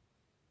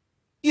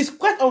 It's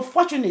quite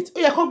unfortunate. Ó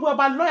yẹ kó gbé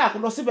ọba lawyer kó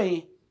lọ síbẹ̀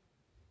yẹn.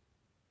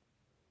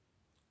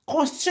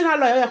 Constitutional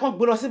lawyer kan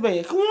gbé lọ síbẹ̀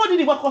yẹn. Kí wọ́n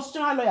dìde bọ́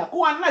constitutional lawyer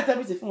kó analyze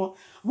everything fún wọn.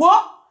 Wo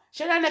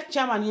ṣẹlẹ̀ next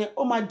chairman yẹn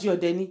ó máa di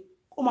ọ̀dẹ̀ ni.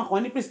 Ó máa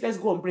kàn ní please let's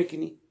go on break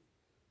ni.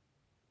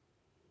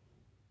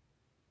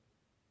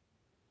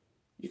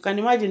 You can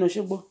imagine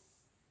Òṣogbo.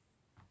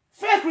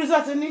 Fake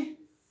result ni.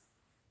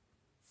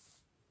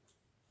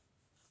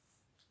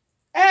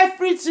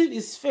 Everything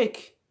is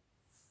fake.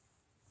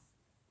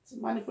 It's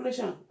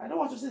manipulation. I don't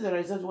want to see the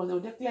result because they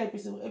will declare every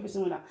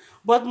single winner.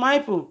 But my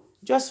people,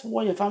 just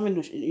warn your family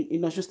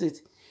in Osun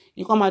State.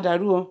 You come at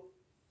Daru.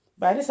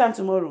 By this time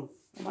tomorrow,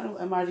 you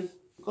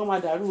come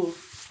at Daru.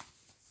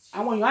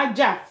 And when you are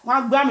jack,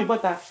 one grammy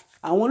butter,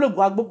 I won't look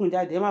back booking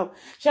that them out.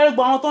 Shall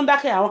go on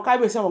that care? Our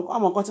cabin, some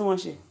cotton one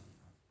share.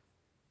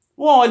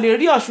 Wọ́n lè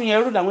rí Ọ̀ṣun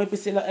yẹn rú làwọn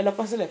APC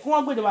ẹlọ́pọ̀sílẹ̀ kí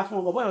wọ́n gbé ìjọba fún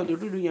ọgọ́ bọ́yọ̀ lè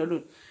rúlu yẹn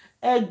lónìí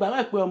ẹgbà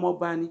wọ́n pé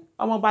ọmọọba ni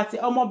ọmọọba tẹ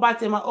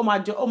ó máa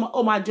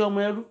jẹ ọmọ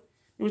ẹrú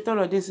níbi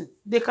tọ́rọ̀ dé sí.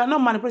 They cannot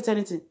manipulate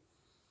anything.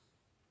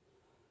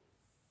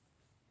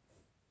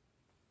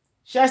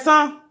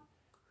 Sheson,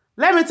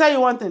 let me tell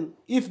you one thing.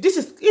 If this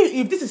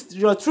is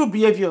your true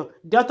behavior,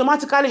 then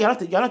automatically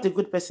you're not a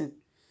good person.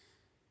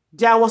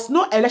 There was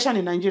no election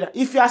in Nigeria.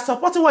 If you are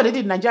supporting what they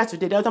did in Nigeria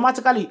today, then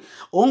automatically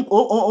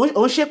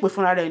on shake with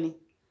Funareni.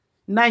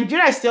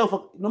 Nigeria is still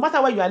home. No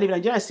matter where you are living,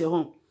 Nigeria is still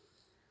home.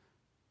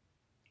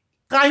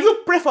 Can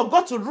you pray for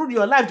God to rule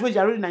your life the way you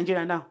are ruling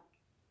Nigeria now?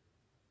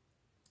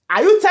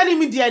 Are you telling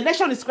me the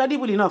election is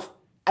credible enough?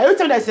 Are you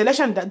telling me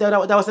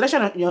there was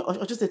election on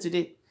Osun State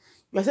today?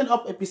 You are saying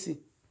up APC.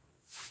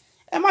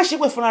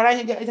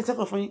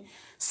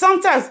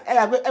 Sometimes,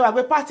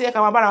 party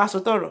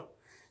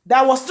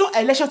There was no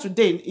election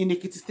today in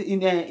Ekiti State,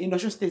 in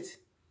Osun State.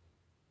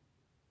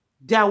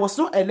 There was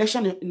no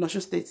election in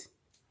Osun State.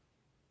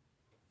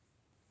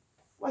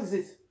 What is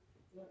it?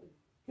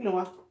 You know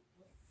what?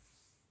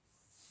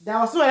 There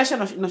was no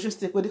election in Osun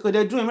State. Because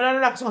they do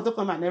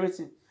and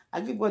everything. I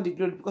give God the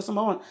glory because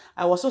number one,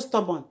 I was so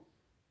stubborn.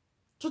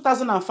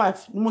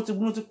 2005,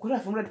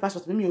 from red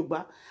passport.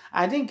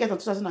 I didn't get on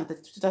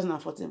 2013,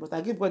 2014, but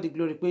I give God the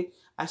glory.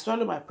 I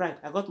swallowed my pride.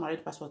 I got my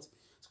red passport.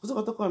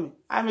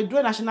 I'm a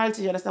dual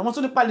nationality. You understand? I want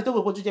to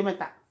go to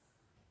Jamaica.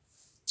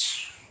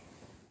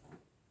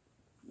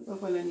 Don't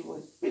call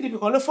anybody. PDP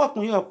can fuck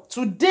me up.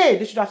 Today,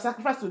 they should have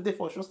sacrificed today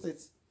for Osun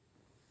State.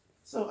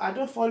 So I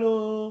don't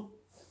follow.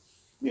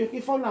 Me,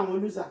 okay, follow I'm a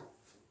loser.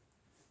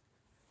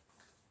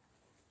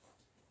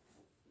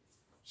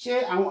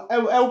 Ṣé àwọn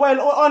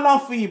ọ̀nà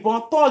fi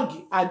ìbọn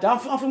tọ́ọ̀gì àdá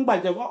ọ̀fin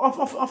gbàjẹ́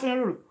ọ̀fin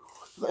rúrù.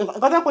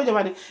 Ìkọ́tà pé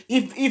ìjọba ni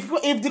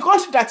if the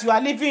country that you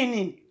are living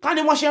in ká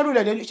ní wọ́n ṣe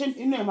rúlẹ̀ dé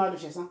inú ẹ̀ máa lò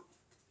ṣẹ̀sán.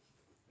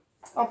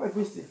 Up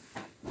APC.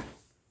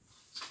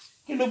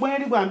 Kí ló gbóyè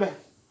dìgbà ń bẹ̀?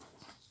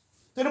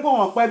 Torí pé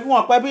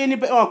wọ́n pẹ́ bí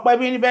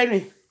ní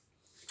bẹ́ẹ̀rẹ̀.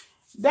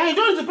 Then you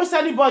don't need to press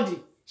anybody.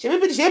 Ṣé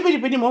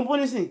PDP ni mò ń bú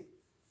nísìn?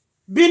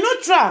 Be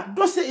neutral.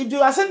 Don't say if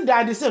you are saying they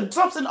are the same.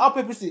 Stop saying up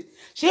APC.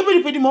 Ṣé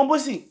PDP ni mò ń bú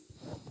sí?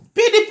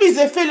 PDP is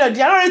a failure.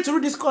 They are not ready to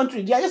rule this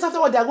country. They are just after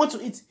what they are going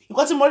to eat. You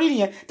got more in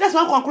here. That's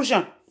one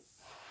conclusion.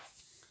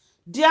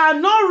 They are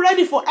not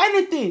ready for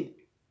anything.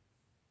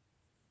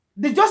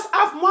 They just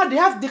have more.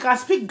 They can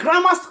speak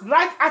grammars,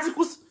 write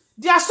articles.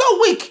 They are so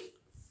weak.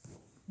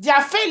 They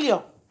are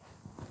failure.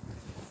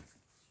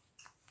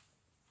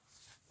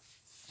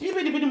 Be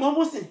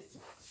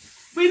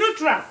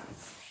neutral.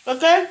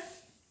 Okay?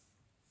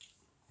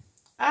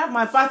 I have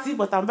my party,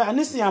 but I'm not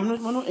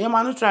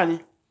neutral.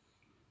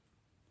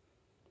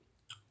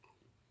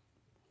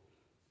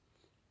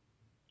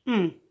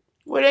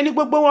 Wèrè ní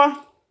gbogbo wọn.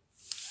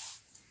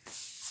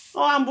 Ó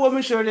wá ń bu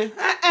omi ṣòre.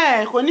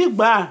 Kò ní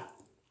gbà.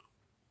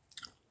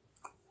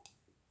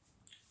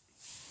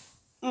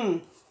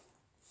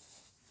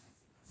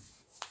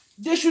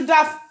 They should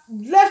have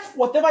left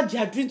whatever they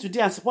are doing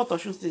today and support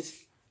Osun State.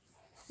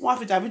 Wọ́n á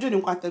fi video ní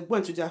nǹkan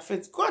àtẹ̀gbọ́n to their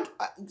faith. God,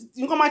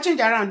 nǹkan máa change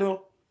around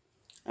o.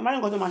 Ẹ má rí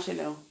nǹkan tó máa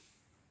ṣẹlẹ̀ o.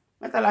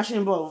 Mẹ́ta la ṣe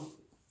ń bọ̀ o.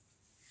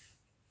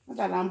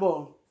 Mẹ́ta la ń bọ̀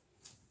o.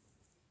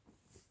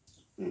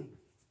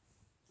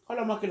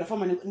 Ọlọ́mọ kìlọ̀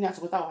fọ́mọ ní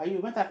àsìkò táwa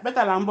yìí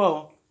mẹ́ta là ń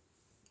bọ̀.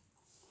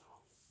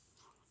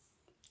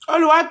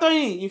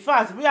 Olúwatóyìn in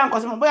fact bóyá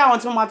àwọn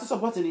tí wọ́n máa tún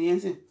support nìyẹn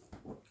sìn.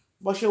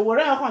 But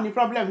Ṣòwòrẹ́ ọkàn ní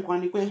problem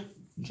kan ni pé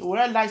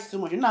Ṣòwòrẹ́ lies too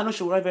much. You know I know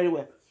Ṣòwòrẹ́ very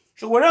well.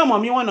 Ṣòwòrẹ́ ọmọ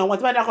mi wọ́n náà wọ́n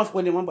tí wọ́n dá kọ́fù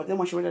pé lè mọ́ but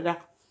wọ́n Ṣòwòrẹ́ dáadáa.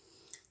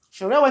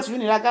 Ṣòwòrẹ́ went to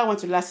Unilag, went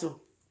to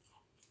Lasso.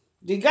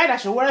 The guy that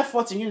Ṣòwòrẹ́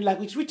fought in Unilag,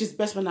 which is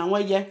best man and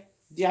 1 year,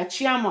 their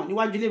chairman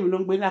níwájú ilé mi ló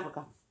ń gbé ní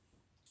àkọ́kọ́.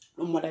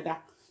 Ọmọ dáadáa.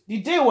 The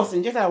day was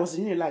in Jetta, I was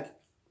in Unilag.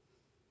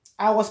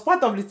 I was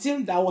part of the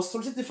team that was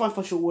soliciting funds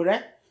for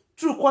Ṣòwòrẹ́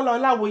through Kọ́lá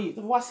Ọláwòyí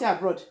to was here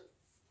abroad.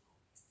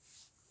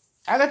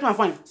 I get my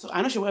point. So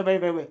I know Ṣòwòrẹ́ very,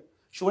 very well.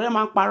 Ṣòwòrẹ́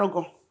máa ń parọ́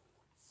gan.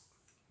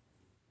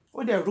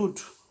 Ó dẹ̀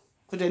rude.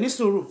 Kò dẹ̀ ní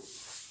sùúrù.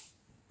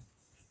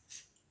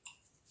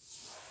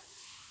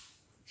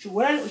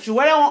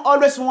 Ṣòwòrẹ́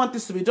always want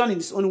this to be done in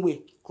his own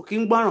way. Kò kí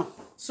ń gbọ́ràn.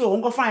 So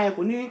òun kò fáyẹn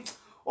kò ní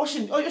ó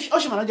sì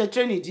máa lọ jẹ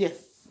training díẹ̀.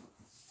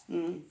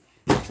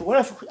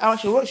 Ṣòwòrẹ́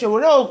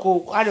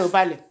kò ara ò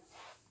balẹ̀.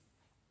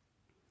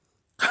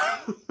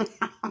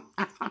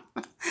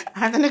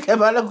 And then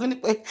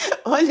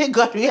only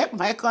God will help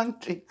my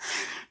country.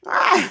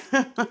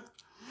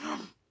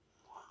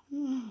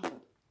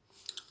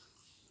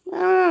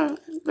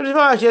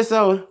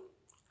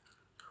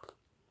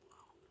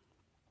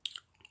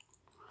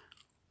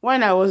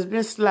 When I was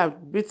being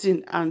slapped,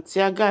 beaten, and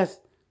tear gas,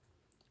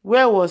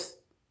 where were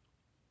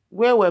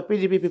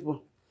PDP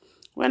people?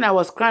 When I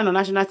was crying on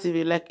national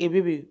TV like a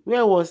baby,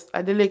 where was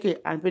Adeleke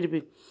and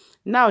PDP?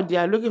 Now they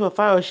are looking for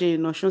Fayose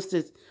in Osun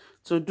State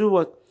to do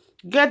what?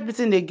 Get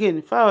beaten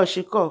again.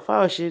 Fayose call,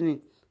 Fayose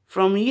ni.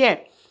 From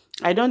here,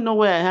 I don't know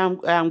where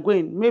I am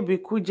going. Maybe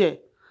Kuje,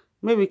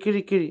 maybe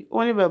Kirikiri.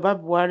 Only Baba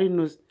Buhari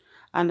knows.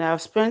 And I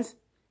have spent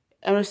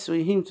hours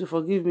with him to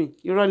forgive me.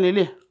 You run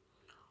Ele.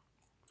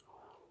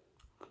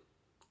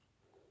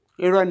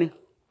 You running.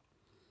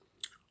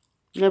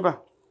 Never.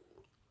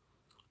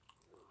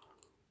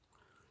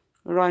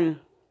 Running.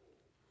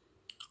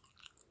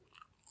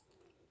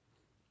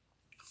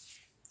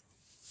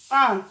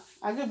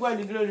 I give God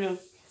the glory.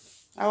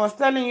 I was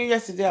telling you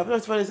yesterday, I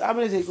was telling you how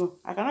many days ago,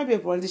 I cannot be a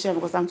politician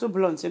because I'm too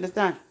blunt, you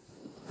understand?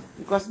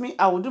 Because me,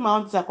 I will do my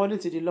own things according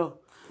to the law.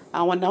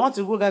 And when I want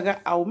to go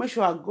gaga, I will make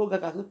sure I go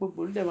gaga.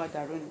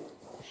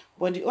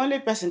 But the only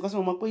person, because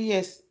I'm like,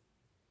 yes,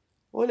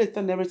 only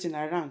turn everything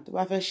around. To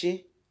have a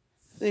she,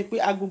 so if we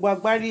agugba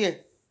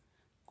barrier,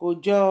 go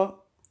jo,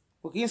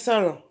 cooking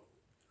sorrow.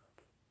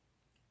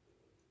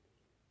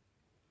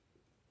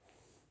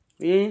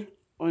 We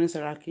only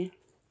Saraki.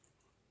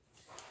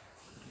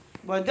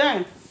 But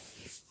then,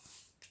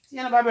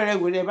 you know, Baba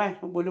go there by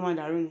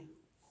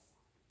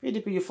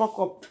PDP, you fuck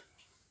up.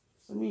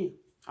 For me,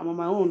 I'm on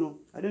my own.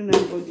 I don't know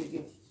anybody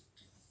again.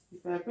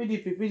 If you're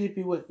PDP,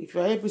 PDP well. If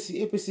you're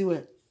APC, APC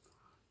well.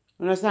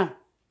 Understand?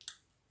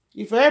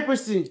 If you're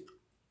APC,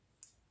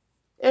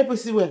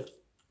 APC well.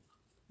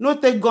 No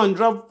take gun,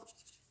 drop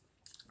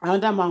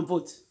another man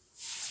vote.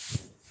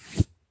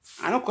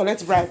 I don't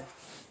collect bribe.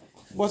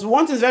 But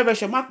one thing is very, very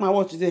sure. Mark my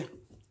word today.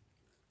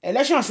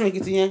 Election showing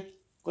it here.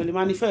 When the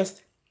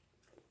manifest.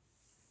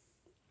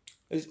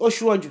 It's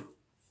Osun.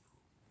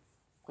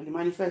 When the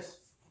manifest.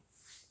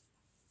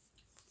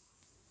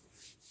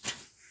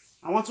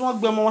 Àwọn tí wọ́n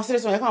gbé ọmọ wọn sílẹ̀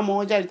sọ yẹ káwọn ọmọ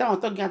wọn jáde táwọn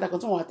tọ́gì àtàkùn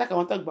tí wọ́n àtàkùn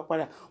àwọn tọ́gì gbà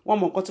padà wọ́n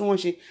mọ nǹkan tí wọ́n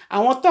ṣe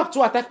àwọn tọ́gì tó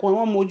àtàkùn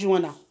wọn mọ ojú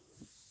wọn náà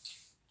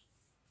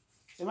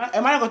ẹ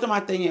má lẹ́kọ̀ọ́ tó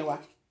máa tẹ̀yìn ẹ̀ wá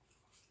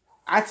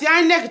àti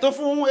INEC tó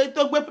fún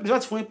tó gbé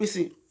result fún APC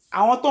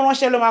àwọn tó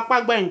ránṣẹ́ ló máa pa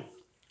gbẹ̀yìn.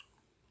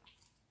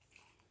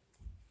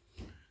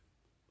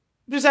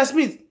 Mr.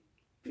 Smith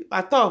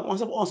àtọ̀ wọn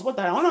support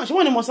ara wọn náà ṣé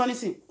wọ́n ní mo sọ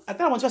nísìn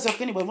àtàwọn ọmọ tí wọ́n sọ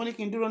kí ni bọ̀ mo ní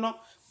kí n dúró ná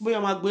bóyá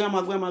máa gbé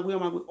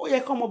ó yẹ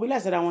kọ́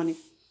mobilize ara wọn ni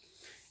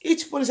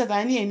each police at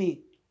ní ẹni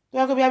tó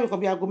yẹ kó bí àbíkọ́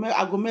bí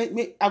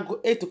aago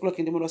 8 o'clock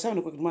in the morning or 7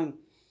 o'clock in the morning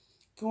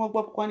kí wọ́n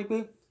gbọ́ kọ́ ni pé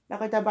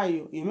lákàtà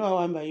báyìí o èèyàn mẹ́wàá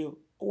wà ń báyìí o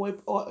owó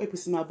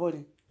APC máa bọ́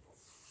ni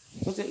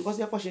nǹkan tí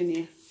ẹ kọ́ ṣe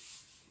nìyẹn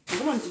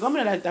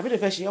gómìnà tàbí lè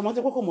fẹ́ ṣe ọmọ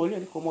tó kọ́ kò mọ̀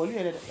olú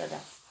ẹ̀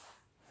dáadáa.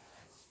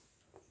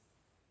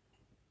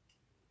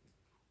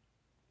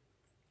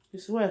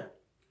 It's well.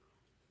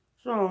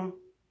 So,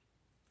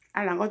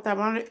 alangota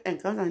man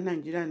encounter in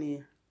Nigeria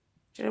ni.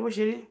 Ṣé bó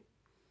ṣe rí?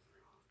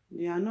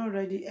 They are not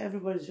ready.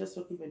 Everybody's just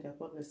looking for their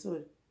pocket.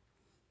 So,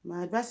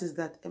 my advice is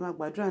that ẹ máa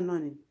gbàdúrà náà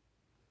ni.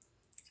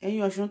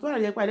 Ẹ̀yin Ọ̀ṣun tó wà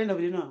lè pa end of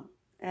the day náà.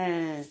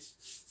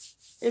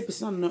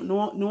 APC náà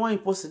ni wọ́n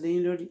impose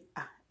lẹ́yìn lórí.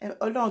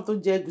 Ọlọ́run tó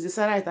jẹ gbèsè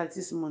salary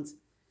 36 months.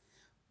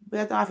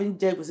 Bóyá tí wọ́n fi ń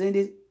jẹ gbèsè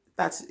ní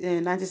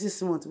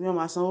 96 months bí wọ́n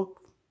máa sanwó.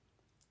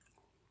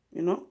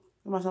 You know?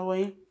 Wọ́n máa sanwó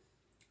yín.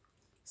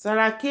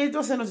 Saraki,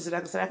 don't say no to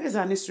Saraki. Saraki is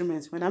an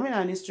instrument. When I mean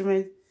an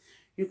instrument,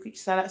 you can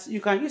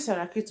use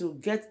Saraki to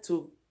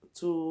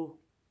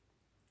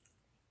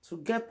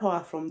get power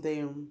from the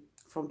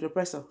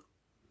oppressor.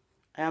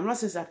 I am not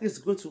saying Saraki is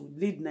going to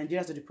lead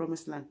Nigeria to the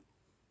promised land.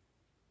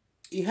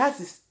 He has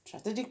his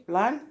strategic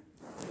plan.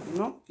 You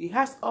know, he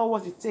has all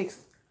what it takes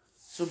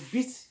to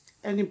beat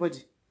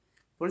anybody.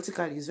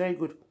 Politically, he's very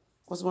good.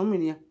 Because one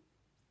minute.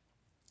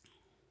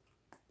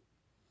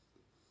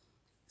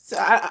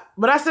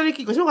 But that's the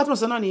key because you got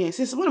to know here.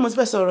 Since morning must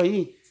be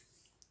sorry.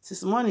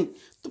 Since morning,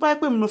 to buy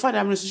pay me father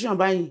administration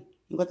buying.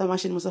 You got a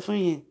machine must have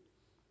here.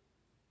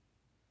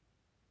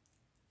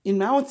 In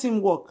my own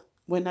teamwork,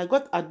 when I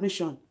got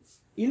admission,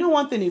 you know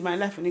one thing in my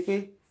life,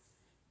 Nipe,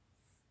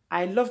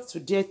 I love to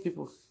date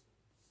people.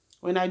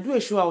 When I do a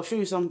show, I'll show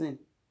you something.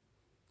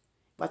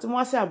 But when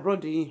I say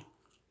abroad,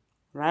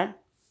 right?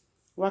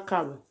 What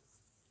out.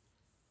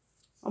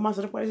 I'm not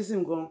surprised to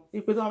him go.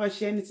 If we don't have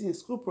share anything in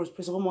school,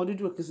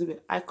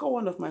 I call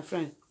one of my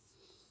friends.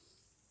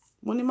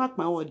 Money mark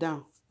my word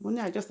down.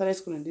 Money I just started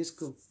school in this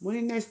school.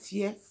 Money next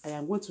year I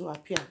am going to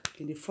appear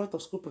in the front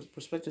of school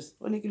prospectus.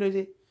 Only kilo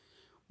day.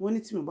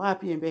 Money to me about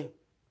happy and bed.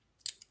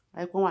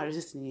 I come and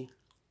resist me.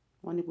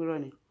 Money we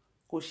running.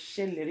 Ko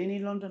ṣẹlẹ̀ rí ní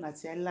London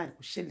àti Ireland.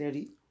 Ko ṣẹlẹ̀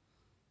rí.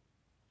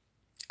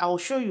 I will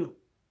show you.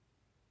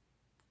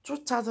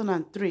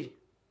 2003.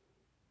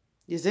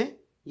 Is it?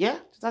 Yeah,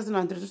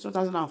 2003 to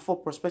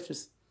 2004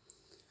 prospectus.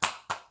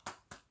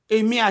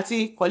 Èmi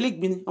àti colleague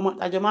mi ọmọ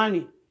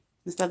Ajamani,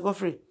 Mr.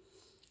 Godfrey.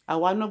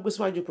 Àwa náà gbé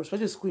síwájú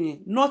prospectus school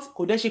yẹn. Not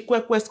Kodeshi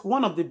Kwekwe school,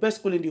 one of the best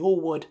school in the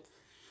whole world.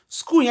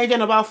 School yẹn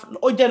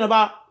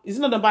is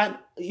not about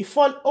it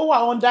fall over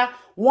under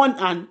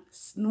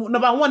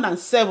number 1 and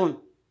 7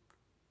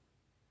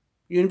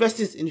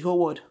 universities in the whole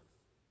world.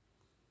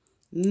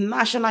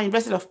 National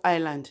University of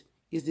Ireland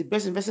is the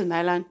best university in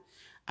Ireland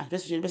and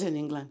best university in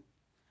England.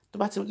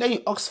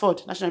 Lẹ́yìn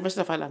Oxford National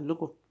University of Ireland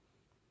logo.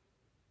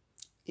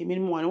 Èmi ni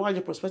mo wà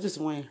níwájú prospectus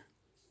wọn yẹn.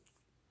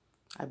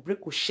 I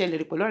break kò ṣẹlẹ̀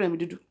rí pẹ̀lú ọ̀rẹ́ mi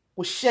dúdú.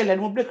 Kò ṣẹlẹ̀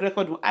ni mo break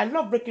record. I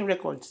love breaking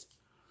records.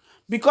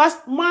 Because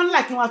man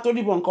like you told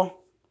you nǹkan.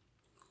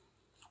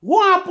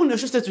 What happened in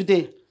Osun State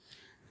today?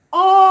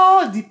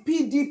 All the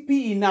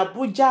PDP in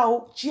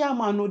Abuja,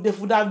 chairman, they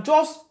would have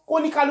just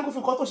kóníkálukú fi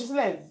nǹkan tó ṣe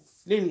sílẹ̀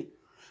lẹ́ni.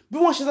 Bí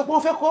wọ́n ṣe sọ pé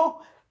wọ́n fẹ́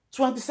kó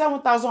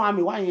 27,000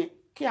 army wá yẹn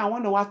kí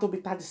àwọn náà wá tó bí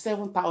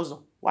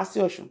 37,000. What's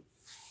the ocean?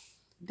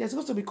 There's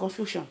going to be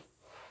confusion.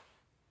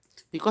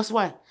 Because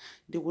why?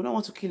 They will not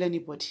want to kill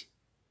anybody.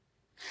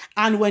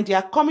 And when they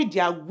are coming,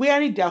 they are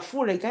wearing their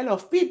full regalia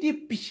of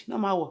PDP. No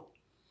matter what.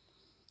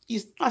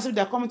 It's not as if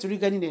they are coming to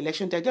regarding the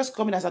election. They are just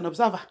coming as an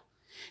observer.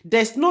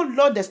 There's no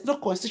law, there's no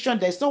constitution,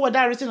 there's no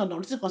other written or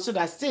non-written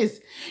constitution that says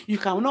you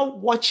cannot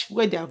watch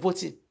where they are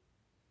voting.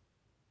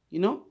 You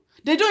know?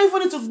 They don't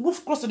even need to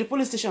move close to the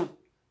police station.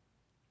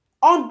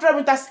 100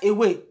 meters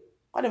away.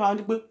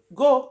 Whatever,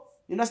 go.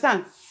 You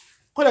understand?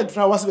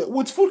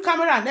 With full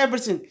camera and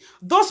everything.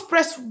 Those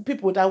press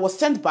people that was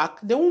sent back,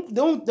 they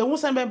won't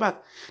send them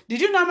back. Did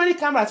you know how many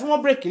cameras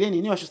won't break in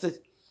Osun State?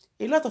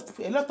 A lot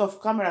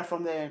of camera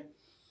from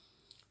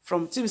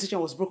TV station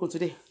was broken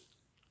today.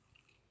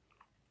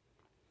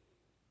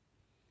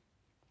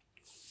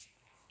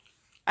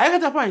 I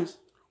get the point.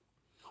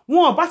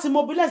 wọn bá ti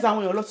mobilize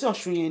àwọn èèyàn lọ sí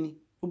Ọ̀ṣun yẹn ni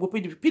gbogbo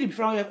PDP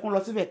fúnra wọn yẹ kó lọ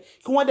síbẹ̀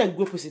kí wọ́n dẹ̀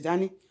gbé OPC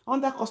dání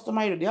under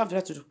customary they have the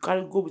right to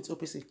go with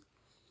OPC.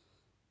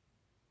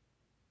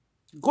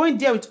 Going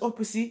there with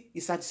OPC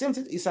is at the same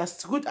thing, is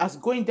as good as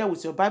going there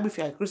with your Bible if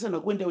you are a Christian,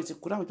 or going there with your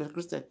Quran if you are a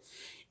Christian.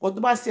 But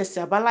the Bible says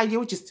Shabalaye,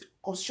 which is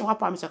constitutional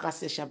permission, can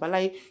say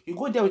Shabalaye, you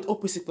go there with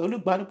OPC.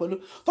 Pẹ̀lú gbanu pẹ̀lú.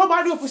 Tó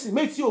bá rí OPC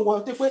méjì tí ó wọ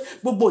tó pé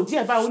gbogbo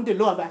díẹ̀ bá oúnjẹ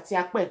lọ́wọ́ àbí àti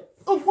apẹ́.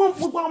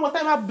 Gbogbo ọmọ tá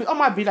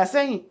ọmọ àbílà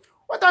sẹ́yìn.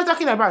 What are you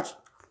talking about?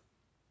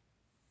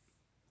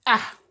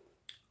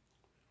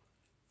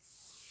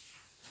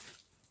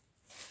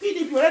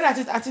 PDP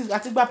already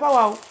at gba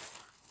power.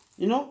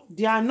 You know,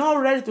 they are not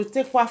ready to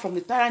take power from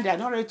the tyrant. They are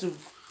not ready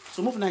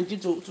to move Nigeria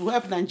to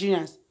help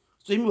Nigerians.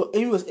 So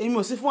èmi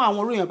ò sí fún àwọn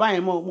orí yẹn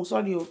báyẹn mọ́ mo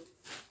sorry o.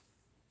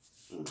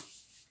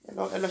 Ẹ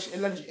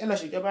lọ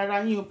ṣèjọba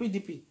ara yín o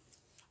PDP.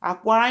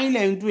 Àpò ara yín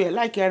lẹ ń do ẹ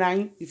like ara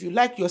yín. If you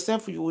like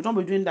yourself, you will not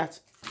be doing that.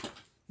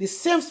 The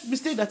same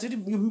mistake that you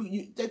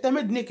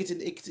made ní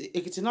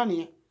Èkìtì náà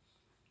nìyẹn.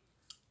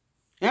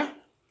 Yeah?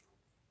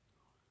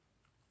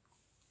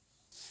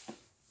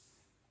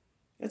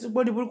 Ẹ tún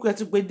gbọ́dọ̀ burúkú ẹ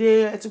tún gbé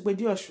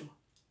dé Ọ̀ṣun.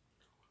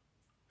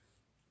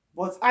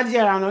 But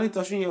adìẹ ra ọ̀nà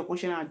nítọ́ṣún yẹn kò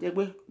ṣe náà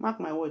jẹ́ mark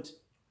my word,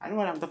 I know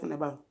what I'm talking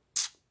about.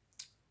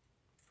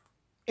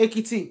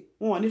 Èkìtì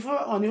wọn ò ní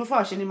fún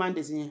àṣẹ ní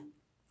mandate yẹn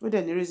ó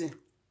dẹ̀ ní reason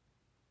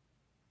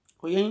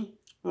kò yẹ yín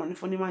wọn ò ní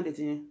fún ní mandate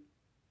yẹn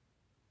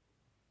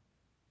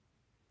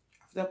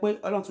àfitẹ́ pé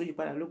Ọlọ́run tó yí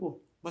padà lóko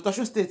but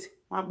Ọ̀ṣun state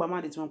wọ́n á gba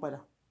mandate wọn padà.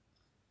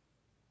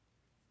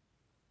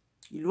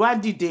 Ìlú á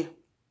dìde,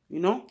 you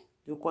know,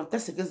 they will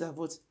contest against their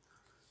vote.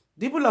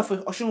 The people of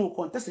Osun will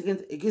contest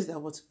against their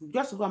vote.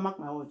 Just go and mark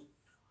my word.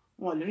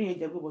 Wọ́n lè rí yẹn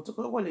jẹ gbogbo tó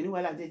kọ́ lè ní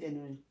wàhálà jẹ́jẹ́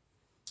ní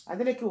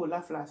Adeleke will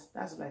laugh last.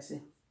 That's what I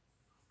say.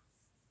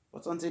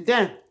 But until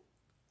then,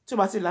 tí o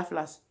bá ti laugh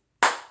last,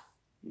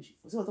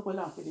 kò sí ọ̀tọ́ pẹ̀lú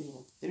àwọn pédè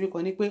nìwọ̀n. Èmi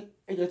kàn ní pé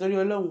ẹjọ́ torí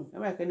Ọlọ́run ẹ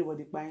má kẹ́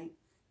anybody pa yín.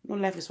 No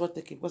life is worth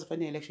taking because of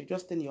any election.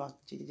 Just stay in your house.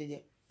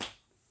 Jẹ́jẹ́jẹ́jẹ́.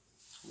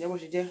 Jẹ́ bó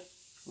ṣe jẹ́,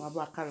 wọ́n á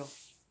bá a ká lọ.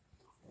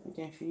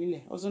 Jẹ́ fi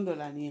ilẹ̀ Osun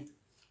dollar nìyẹn.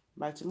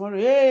 By tomorrow,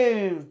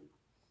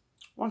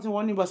 wọ́n ti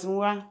wọ́n ní bọ̀sùn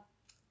wá.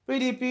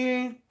 PDP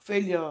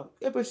failure.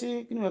 APC,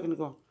 kí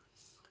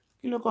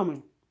ló kọ́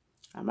mi?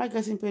 Am I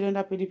getting paid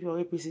under PDP or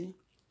APC?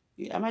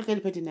 Am I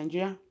getting paid in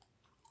Nigeria?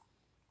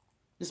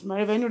 Is my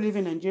revenue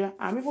living in Nigeria?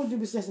 I'm even doing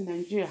business in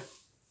Nigeria.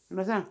 You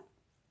understand?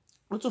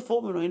 Wọ́n tún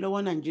fọwọ́ mi ràn yín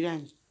lọ́wọ́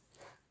Nigeria.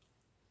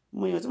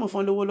 Mo yàn tí mo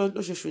fọ́n lówó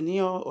lóṣooṣù ní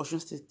Ọ̀ṣun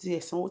state tí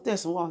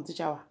ẹ̀sánwó àwọn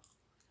tíṣà wa.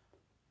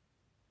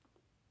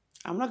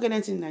 I'm not getting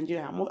anything in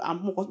Nigeria. Mo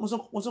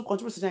tún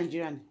contribute to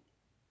Nigeria ni.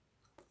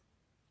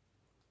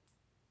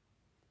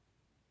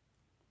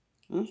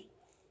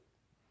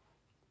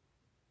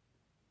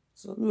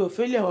 So mi ò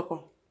failure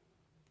kankan.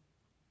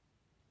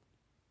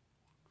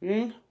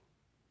 Really?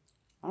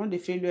 I don't dey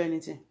failure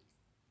anything.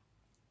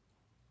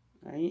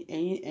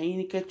 Ẹ̀yin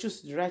ni kẹ́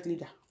choose the right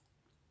leader.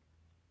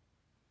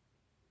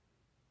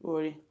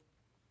 Orí.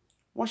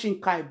 Wọ́n ṣì ń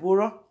ka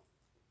ìbórọ́.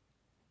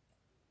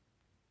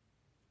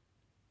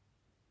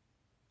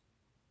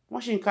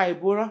 Wọ́n ṣì ń ka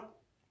ìbórọ́.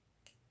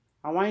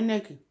 Àwọn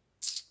INEC.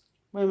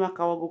 Wọ́n máa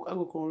ka aago kan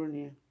oró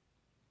nìyẹn.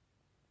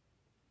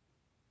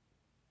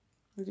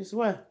 It is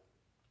well.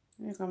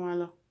 Ẹ ká máa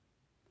lọ.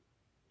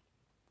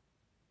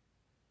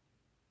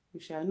 We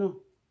shall know.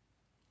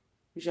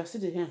 We shall see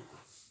the end.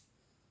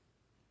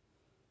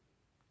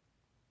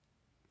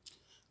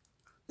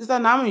 Sister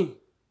Naomi,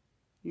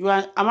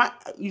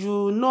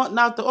 you know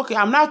now. Okay,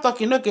 I'm now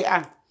talking. Okay,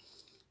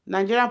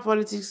 Nigerian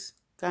politics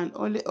can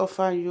only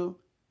offer you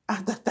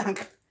heart attack.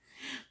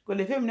 Kò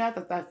lè fẹ́ mi ní heart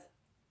attack.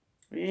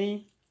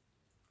 Really?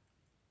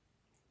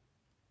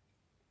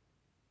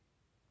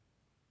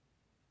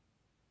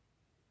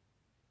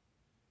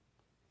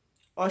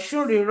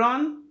 Osun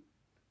rerun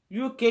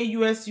UK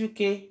US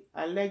UK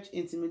alleged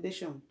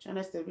intimidation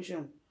Channel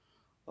television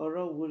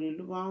ọ̀rọ̀ wèrè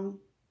ló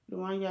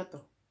máa ń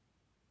yàtọ̀.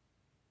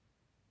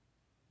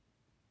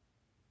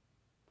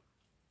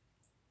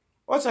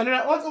 Ó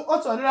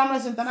tọ̀ lórí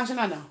Amnesty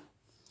International náà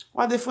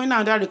wọ́n ti fún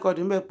iná dá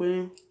rìkọ́dù níbẹ̀ pé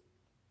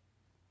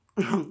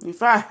in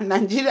fact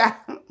Nigeria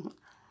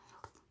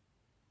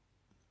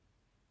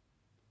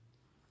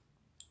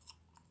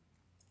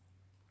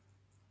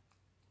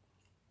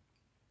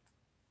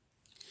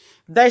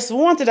there is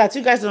one thing that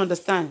you guys don't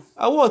understand.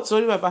 I will tell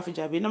you about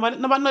Fijabi. No,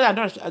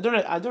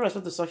 I don't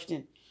respect to such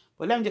thing.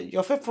 But let me just,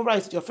 your fake profile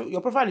is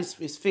your profile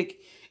is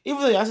fake.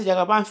 Even though you have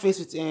Jagaban face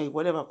with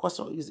whatever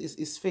custom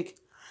is fake.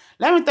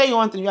 Let me tell you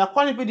one thing. You are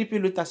calling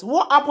PDP looters.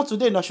 What happened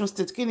today in Osun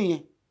State?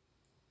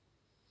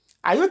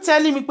 Are you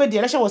telling me the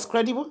election was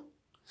credible?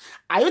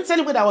 Are you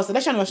telling me there was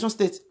election in Osun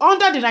State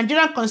under the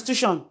Nigerian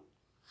Constitution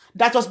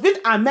that was being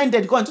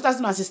amended in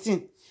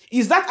 2016?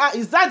 Is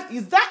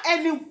that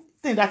any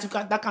thing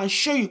that can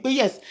show you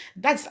yes,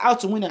 that's how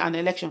to win an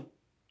election?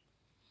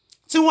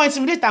 Tí wọ́n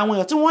intimidate àwọn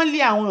èèyàn, tí wọ́n lé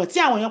àwọn èèyàn, tí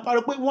àwọn èèyàn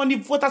parọ́ pé wọ́n ní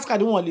voters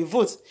card wọ́n lè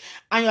vote,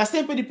 and you are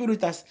saying PDP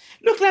rooters.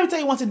 Look, let me tell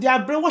you one thing, they are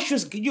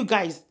brainwashed you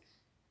guys.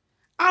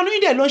 I know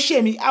they don't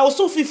shame me. I was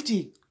so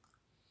 50.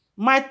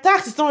 My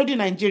tax is not already in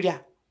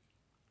Nigeria.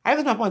 I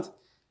get my point.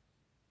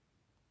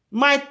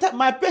 My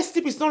pay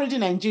slip is not already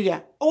in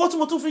Nigeria. Owó tí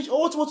mo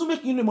tún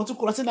make you know mo tún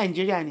kó lọ sí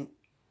Nigeria ni.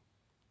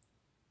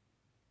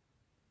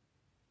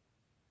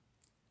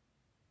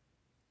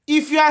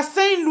 If you are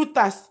saying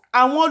looters,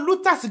 àwọn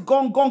looters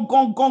gone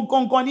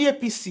ní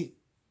APC.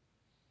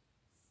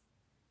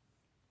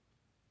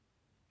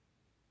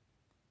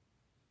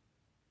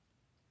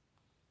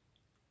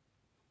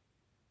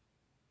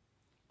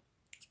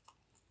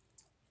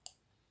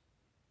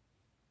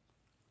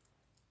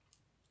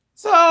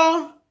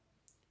 So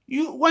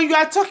when you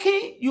are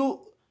talking,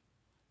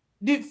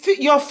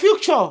 your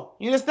future,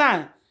 you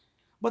understand?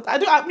 But I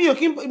don't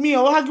me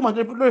argument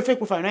with fake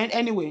profile, right?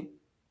 Anyway.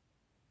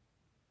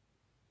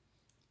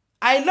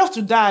 I love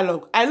to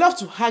dialogue. I love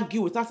to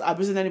argue without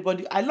abusing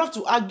anybody. I love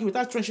to argue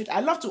without trenching. I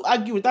love to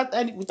argue without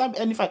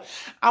any fight.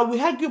 I will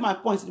argue my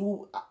points.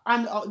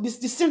 And the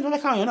same thing,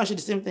 you're not the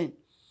same thing.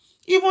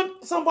 Even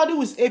somebody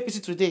who is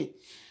APC today,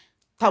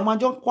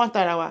 Tamajon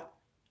Kwantarawa,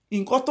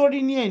 in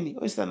Kotori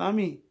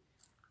Nieni,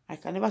 I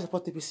can never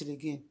support APC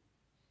again.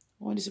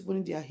 All these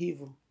people, they are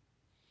evil.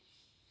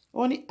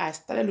 Only I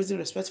started losing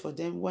respect for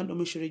them when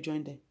Omishore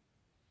joined them.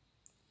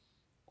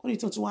 Only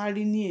to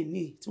worry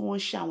Nieni, to one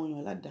share on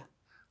your ladder.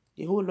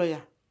 A whole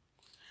lawyer.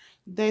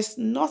 There's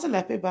nothing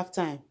like payback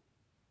time.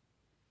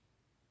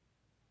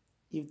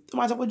 If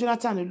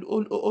Jonathan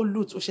or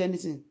loot or share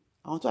anything,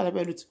 I want to have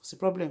loot, it's a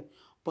problem.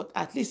 But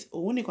at least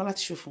only call that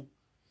show.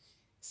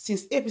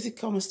 Since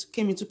APC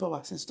came into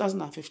power since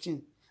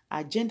 2015,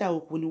 agenda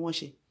okuni won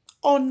she.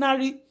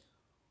 Ordinary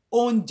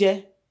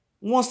oúnjẹ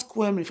 1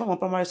 square meter from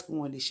primary school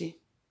won le she.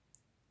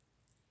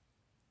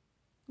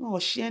 No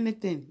share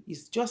anything.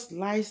 It's just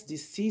lies,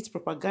 deceit,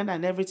 propaganda,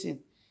 and everything.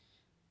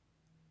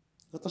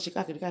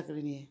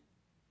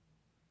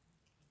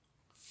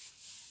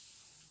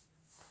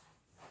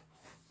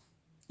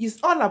 It's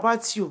all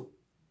about you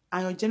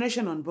and your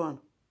generation unborn.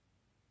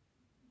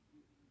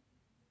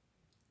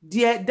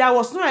 There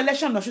was no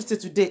election in Osun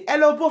State today.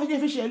 Hello, both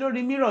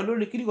Lori Mirror,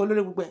 Lori Kirigo,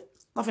 Lori Bugbe.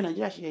 Nothing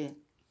Nigeria share.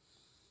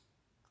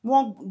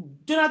 One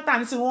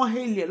Jonathan say one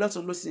hail a lot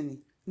of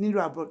listening.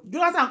 Nilu abroad.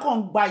 Jonathan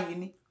can't buy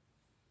you.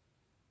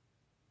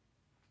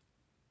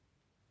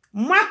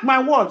 Mark my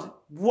word.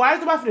 Why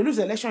do I lose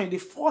election in the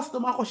first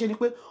stomach question?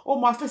 Oh,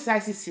 my face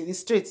ICC in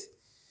straight.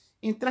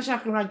 International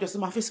Criminal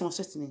Justice, my face was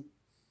certain.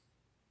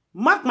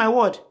 Mark my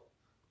word.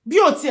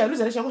 BOT, I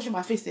lose election, question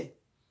my face.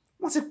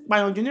 What's it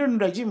by engineering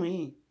regime?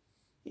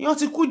 You want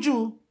to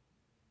kuju?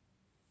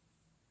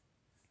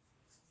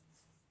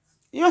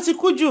 You want to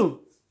kuju?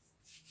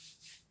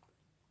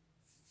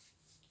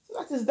 So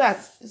that is that.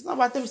 It's not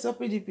about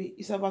PDP.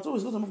 It's about who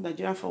is going to move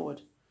Nigeria forward.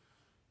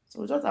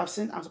 So just have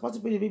seen, I'm supposed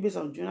to PDP based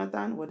on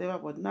Jonathan, whatever,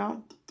 but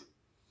now,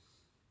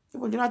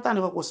 even Jonathan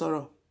is what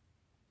sorrow.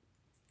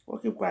 We'll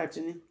keep quiet,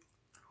 you know.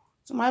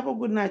 So my have a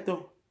good night,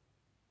 though.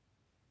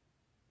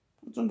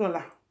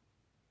 $2.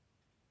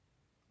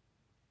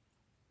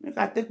 Make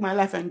I take my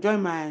life, enjoy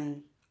my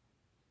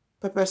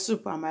pepper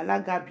soup and my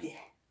lager beer.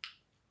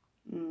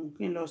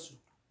 Clean loss.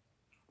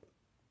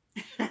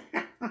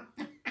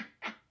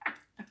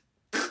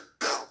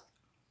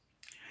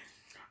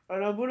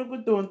 Ọ̀rọ̀ burúkú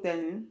tó ń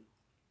tẹ̀lé.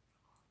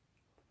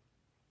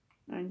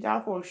 And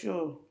that for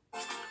sure.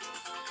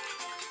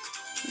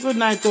 Good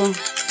night, Tom.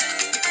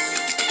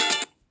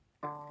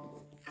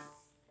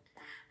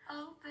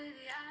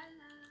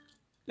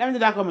 Let me do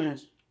that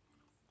comment.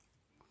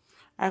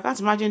 I can't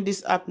imagine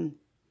this happening.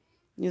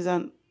 Is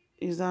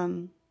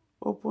an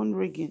open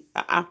rigging.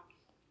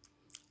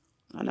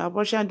 And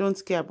abortion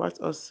don't care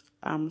about us.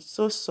 I'm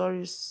so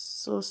sorry,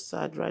 so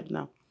sad right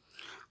now.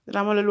 That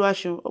I'm all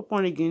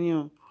open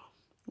rigging.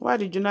 Why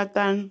did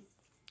Jonathan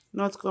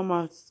not come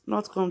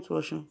to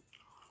Osun?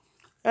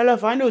 Hello,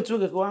 I know two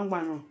get one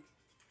man.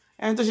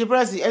 And to she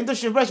press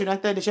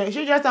Jonathan.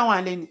 Jonathan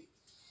one lane.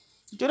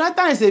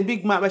 Jonathan is a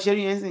big man, but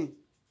sharing anything.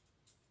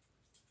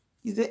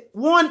 He's a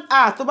 1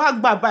 hour to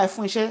back by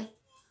phone share.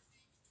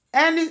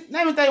 Let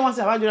me tell you one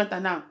thing about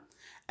Jonathan now.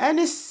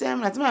 Any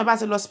seminar, my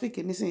about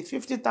speaking, listen,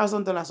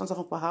 $50,000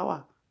 something per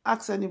hour.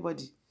 Ask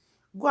anybody.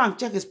 Go and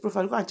check his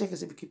profile. Go and check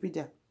his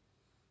Wikipedia.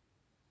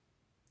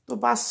 To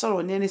pass sorrow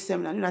in any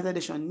seminar, United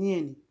Nations, ni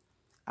any.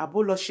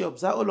 Abolo she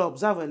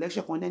observe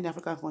election in any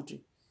African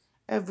country.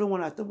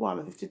 Everyone at top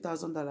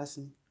 $50,000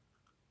 in.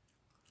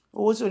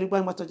 Also, the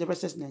bank to the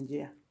president in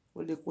Nigeria.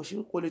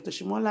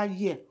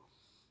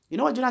 You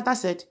know what Jonathan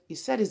said? He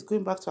said he's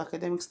going back to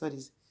academic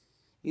studies.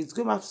 He's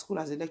going back to school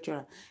as a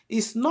lecturer.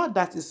 It's not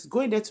that he's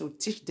going there to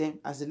teach them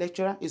as a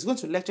lecturer. He's going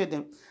to lecture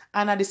them.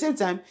 And at the same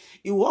time,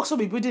 he will also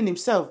be building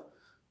himself.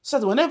 So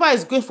that whenever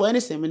he's going for any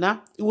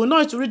seminar, he will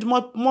not need to read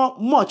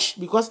much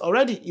because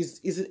already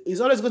he's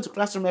always going to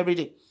classroom every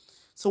day.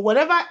 So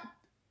whatever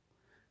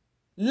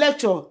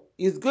lecture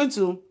is going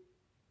to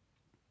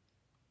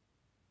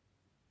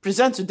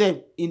present to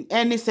them in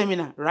any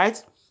seminar,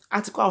 right?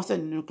 Article I was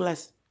in your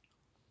class.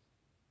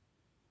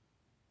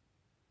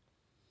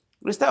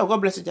 Restart, God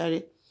bless you,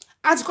 Jerry.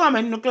 Article I'm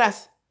in your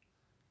class.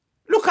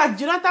 Look at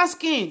Jonathan's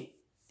skin.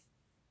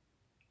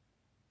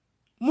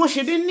 Mo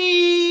ṣe dín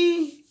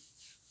ní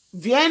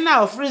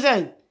Vienna or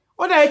Friesen.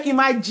 Ó dàbí kí n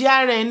máa jí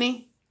ara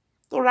ẹni.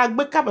 tó ra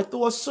gbé kábẹ̀ tó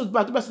wọ suit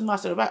báyìí tó bẹ̀ sí máa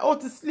sọ̀rọ̀ báyìí ó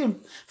ti slim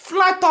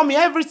flat tummy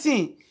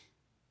everything.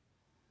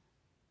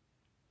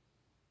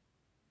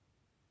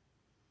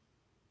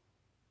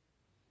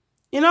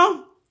 You know,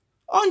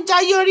 ó ń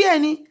jayé orí ẹ̀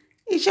ni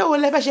iṣẹ́ wo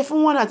lẹ fẹ́ ṣe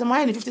fún wọn àti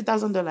máa ní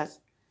 $50,000.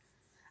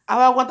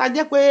 àwa ọkọ̀ ta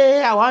jẹ́ pé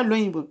àwa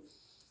lóyìnbó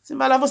tí n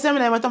bá lọ fún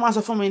sẹ́mìnà ẹ̀mọ́ tó máa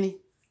sọ fún mi ni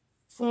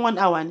fún 1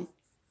 hour ni.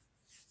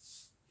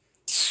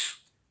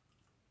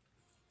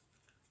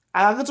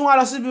 àgbàgbé tí wọ́n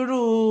lọ síbi irú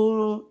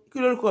kí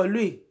lórúkọ ìlú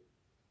yìí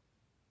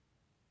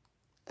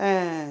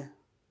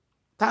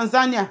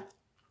Tanzania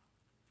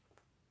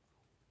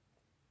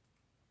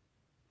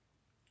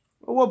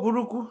owó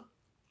burúkú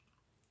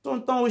tó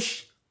ń tán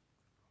oṣù.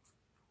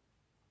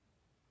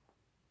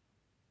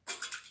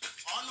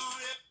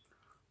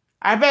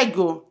 I beg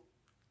you,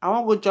 I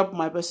wan go chop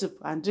my pepper soup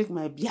and drink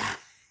my beer.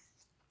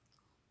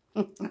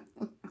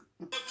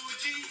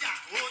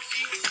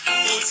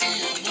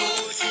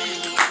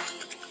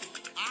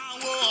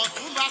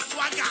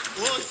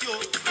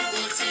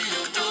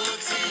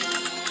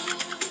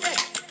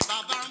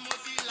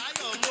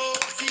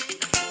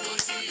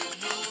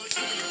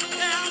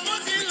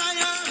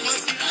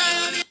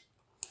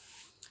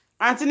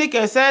 Auntie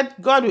Nika said,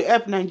 God will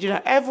help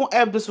Nigeria. Everyone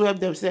help those who help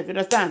themselves. You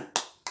understand?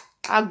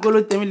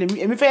 Agolo tèmi lèmi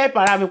èmi fẹ́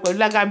para mi pẹ̀lú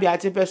lágàbí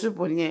àti pepper soup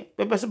nìyẹn.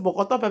 Pepper soup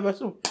bọ̀kọ̀tọ̀ pepper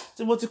soup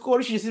tí mo ti kó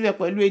oríṣiríṣi síbẹ̀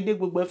pẹ̀lú edé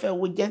gbogbo ẹ̀fẹ́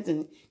owó jẹ́ǹtì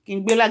ni kí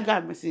n gbé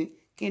lágàbí sí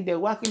kí n dẹ̀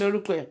wá kí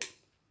lórúkọ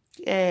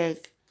ẹ̀.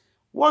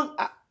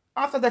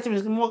 After 30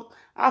 minutes mo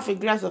half a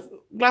glass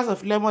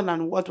of lemon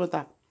and hot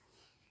water.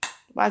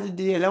 Bá ti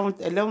di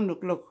 11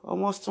 o'clock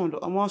almost sùn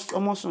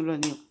lọ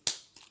ni o.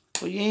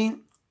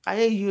 Oyin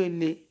ayé yìí ò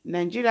lè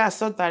Nàìjíríà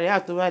sọ̀tàrí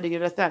àtọwá di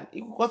understand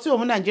ìkọ̀kọ̀ tí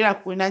òun Nàìjíríà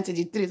kú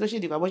 1983 tó ṣe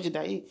ìdìbò àbọ̀ṣe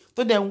dà yìí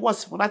tó dẹ̀ ń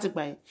wọ́ọ̀sì fún láti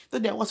gbà yẹn tó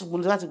dẹ̀ ń wọ́ọ̀sì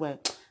fún láti gbà yẹn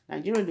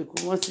Nàìjíríà ò lè kú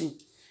wọ́n sí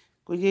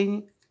kò yé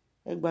yín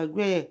ẹ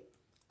gbàgbé ẹ̀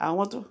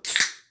àwọn tó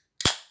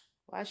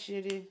wá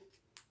ṣeré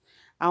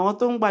àwọn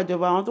tó ń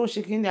gbàjọba àwọn tó ń ṣe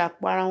kíni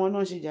àpárá wọn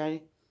náà ṣe jàre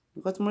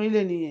nǹkan tí mo rí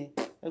lè nìyẹn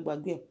ẹ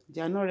gbàgbé ẹ̀ they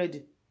are not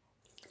ready.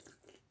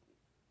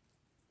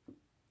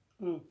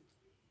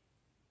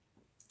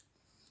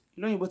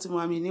 lóyìnbó tí mo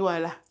wà mí ní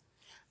wàhálà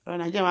ọ̀rọ̀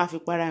Nàìjíríà máa fi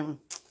para mi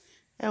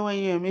ẹ̀wọ̀n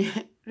èèyàn mi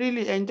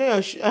really enjoy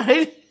your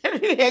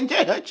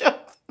show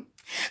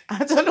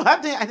àti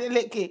Olúwatóyìn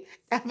Adélékè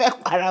ẹ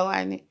fẹ́ para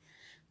wa ni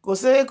kò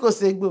séré kò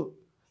ségbò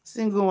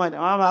single mother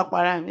wọn máa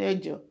para mi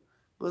ẹjọ́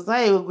kò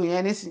sáyè gbogbo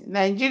yẹn nísìn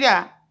Nàìjíríà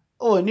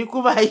ò ní kú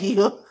báyìí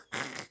o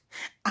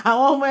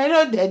àwọn ọmọ ẹ ló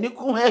dẹ̀ ní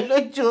kú ẹ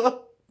lójú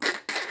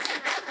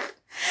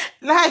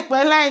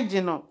láìpẹ́ láì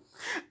jìnnà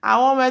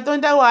àwọn ọmọ ẹ tó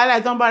ń dá wàhálà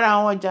tó ń bára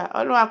wọn jà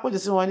Ọlọ́run á pèsè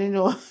sí wọn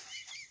nínú wọn.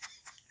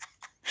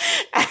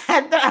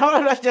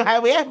 I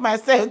will help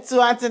myself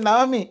too, Auntie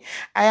Naomi.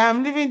 I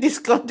am leaving this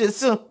country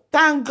soon.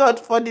 Thank God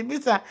for the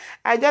visa.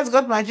 I just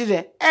got my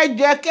children. Ẹ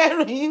jẹ́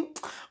kẹ́rù yín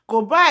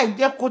kò bá ẹ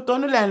jẹ́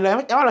Kotonu lẹ́nu lọ.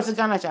 Ẹ wá lọ sí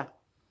Ghana ṣá.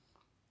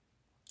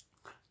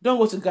 Don't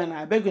go to Ghana.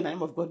 I beg you in the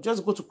name of God.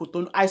 Just go to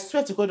Kotonu. I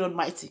swear to God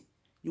Almighty,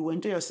 you will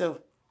enjoy yourself.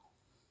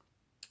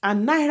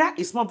 And Naira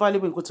is more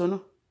valuable in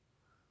Kotonu.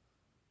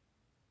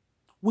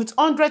 With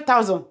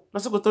 100,000, lọ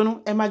sí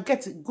Kotonu, ẹ máa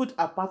get a good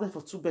apartment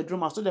for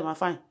 2-bedroom house so them are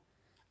fine.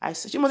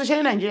 She must share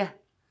in Nigeria.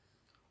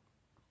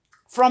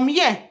 From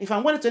here, if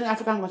I'm going to any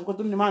African country, go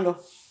to the man.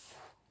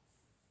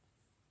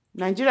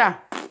 Nigeria.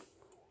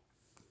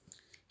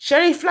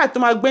 Sharing flight to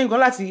my going go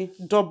láti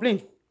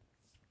Dublin.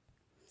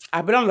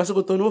 I belong to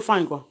go to no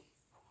fine go.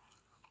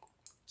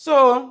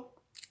 So,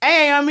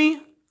 hey,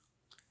 yummy.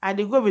 I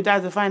dey go with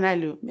that to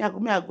finally. Me I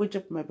go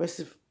chop my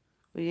passive.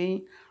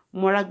 Oye,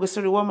 mo ra gbe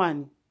sórí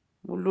woman.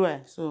 Mo lo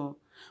e. So,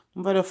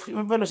 mo fẹ́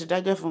lọ ṣe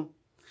dájọ́ fún.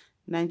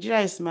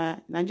 Nigeria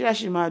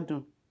ṣì máa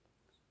dùn.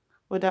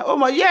 Oh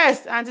my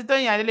yes, Auntie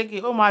Toyin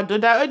Adeleke. Oh my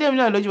doda. Oh dem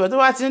no lójú but tó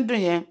wá tin dùn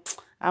yẹn.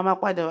 I'm a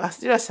padà.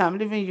 Serious, I'm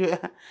leaving you.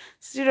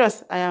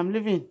 Serious, I am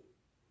leaving.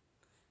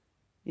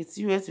 It's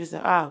US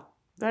visa. Ah,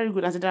 very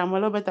good. Auntie Dara, I'm a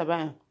lot better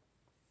by.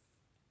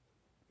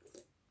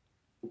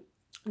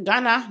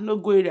 Ghana, no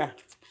go area.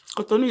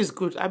 Kotonu is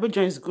good.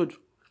 Abidjan is good.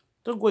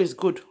 Togo is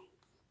good.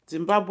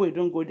 Zimbabwe,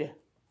 don't go there.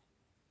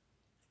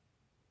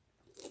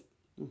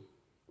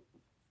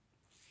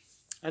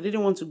 I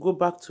didn't want to go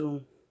back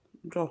to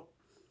draw.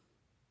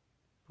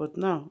 But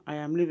now I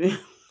am leaving.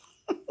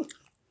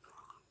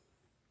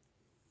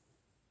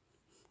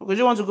 Okay,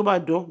 you want to go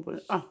back though?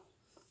 But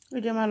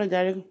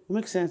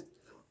makes sense.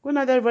 Good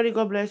night, everybody.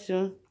 God bless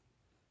you.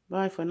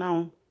 Bye for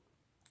now.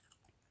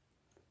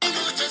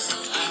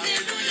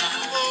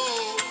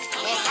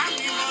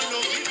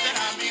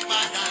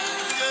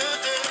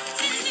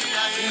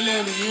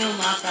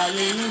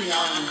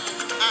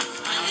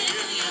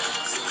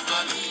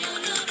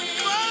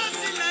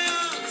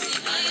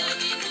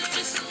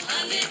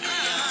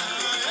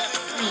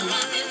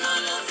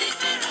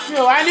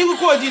 Yo, I need to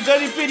go to the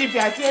PDP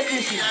àti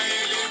APC.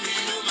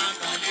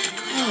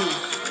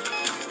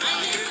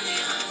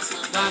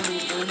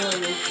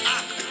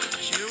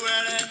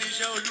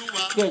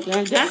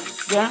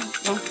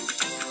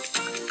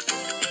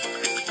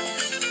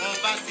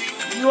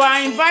 You are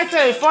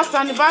invited. First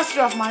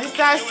anniversary of my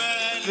sister's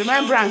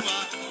remembrance,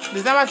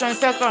 December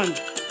 22nd,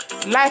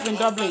 live in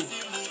Dublin.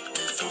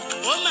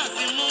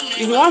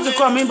 If you want to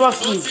come,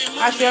 inbox me.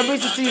 Actually,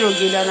 British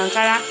Gila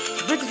Ankara.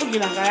 Beautiful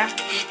Gila Ankara.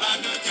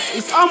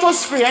 It's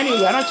almost free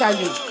anyway. I'm not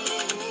charging.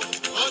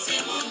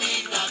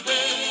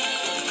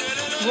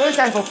 Very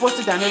time for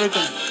posting and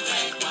everything.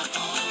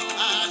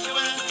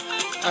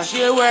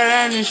 Àṣé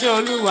wẹ́rẹ́ ní iṣẹ́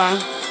Olúwa.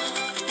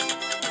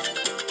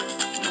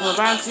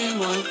 Ọba tí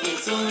mo ń pè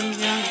tó ń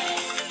yá.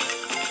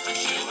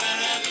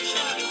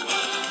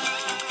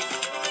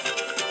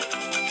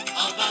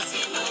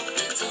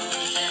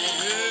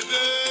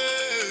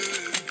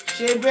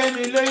 Ṣé bẹ́ẹ̀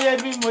mi ló yẹ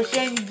bí mo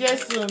ṣe ń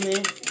Jésù mi?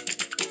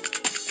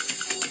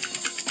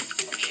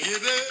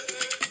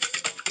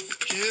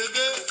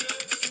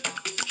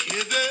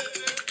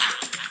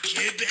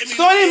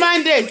 Story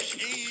mandate.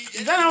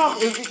 Is that not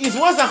it's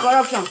worse than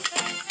corruption?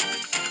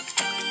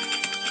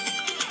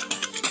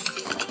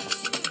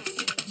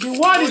 The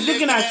world is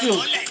looking at you.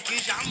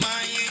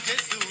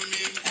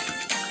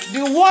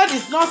 The world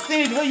is not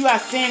saying it the way you are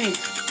saying it.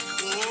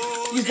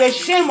 It's a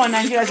shame on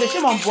Nigeria. It's a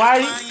shame on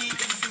Buhari.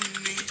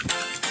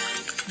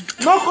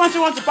 No country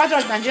wants to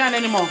patronize Nigerian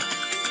anymore.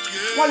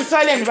 What is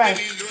silent right?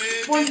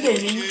 Full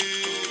day.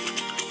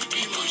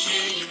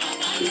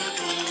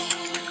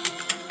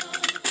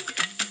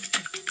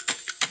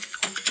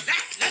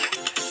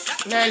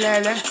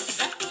 Le.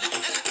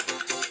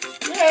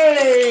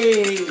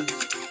 Hey!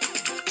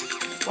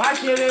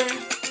 Watch it.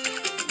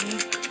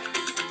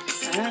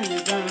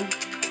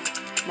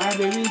 My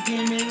baby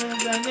give me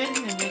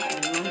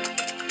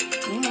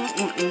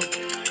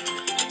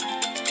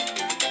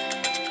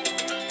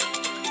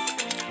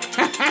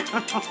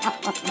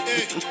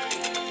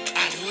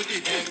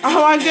I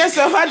want this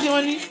so hard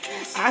money.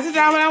 I said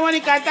I want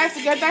to get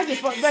taxi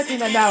for betting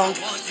down.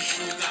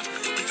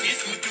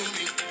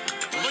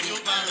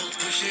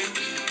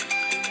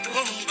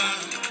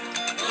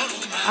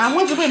 I'm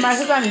going to put my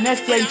sister in the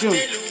next year June.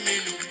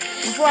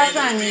 Before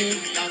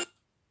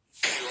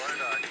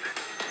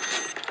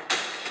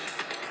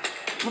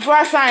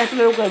I sign, please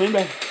look at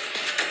me.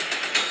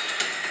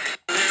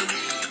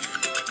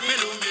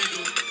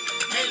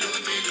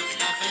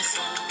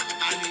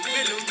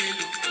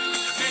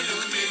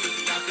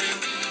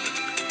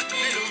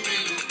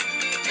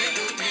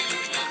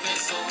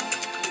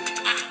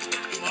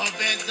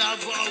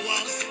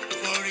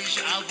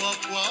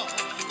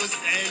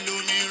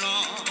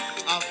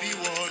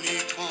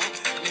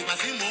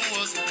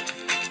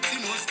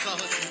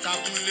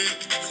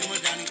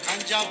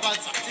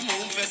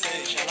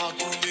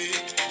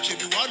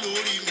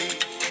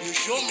 You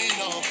show me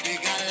love,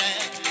 big and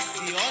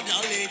see other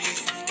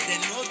ladies, they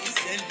know to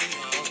send me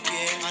up.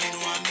 Yeah, I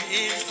know I'm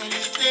here, so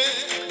you stay.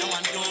 Now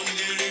I'm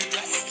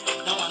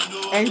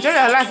done, enjoy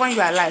your life when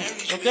you are alive,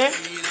 okay?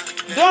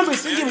 Don't be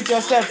stingy with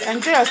yourself.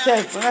 Enjoy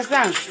yourself,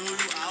 understand?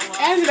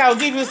 Anything that will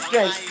give you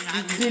stress,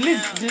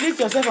 delete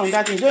yourself from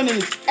that thing. You don't need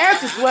it.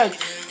 Health is wealth.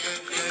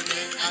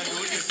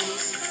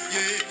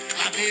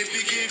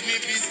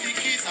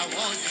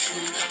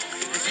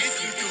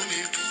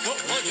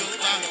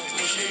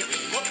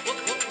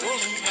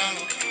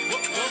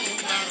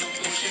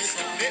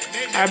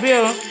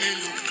 Abio.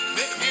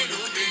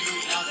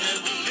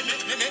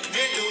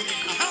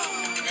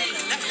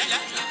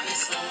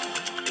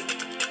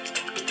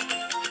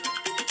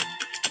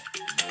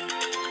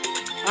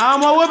 Àwọn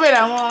ọmọ owó bèrè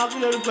àwọn kí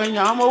lórúkọ yẹn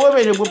àwọn ọmọ owó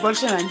bèrè gbogbo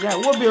production Nigeria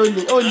owó bèrè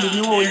olè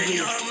ní wọn olè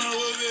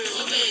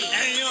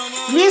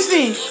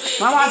nísìn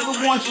màá wá fún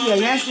wọn ṣe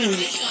ẹ̀yẹ́ sìn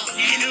ní.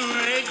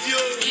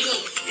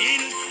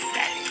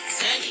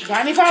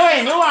 Gani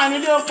Fáwẹ́yìn ló wà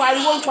nílé ó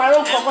pariwo ń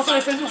pariwo kọ̀ọ̀kan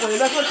sórí Facebook òye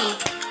lọ́sọ̀tò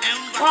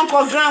wọ́n kọ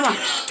gírámà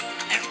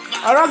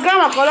ọ̀rọ̀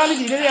gírámà kan lọ́nà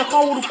ìdílé ẹ̀kọ́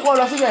wúrúkú ọ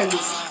lọ síbẹ̀ ni.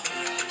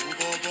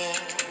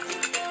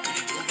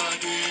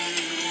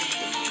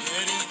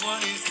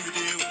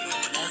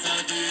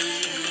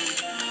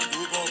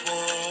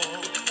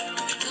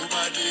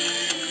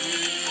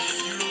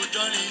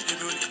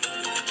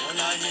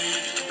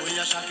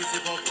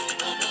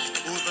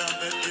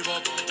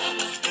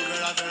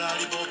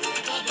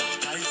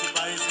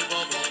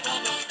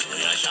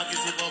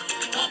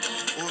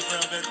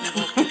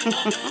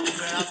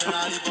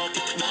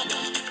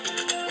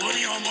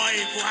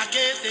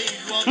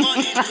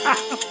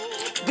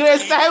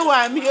 Grace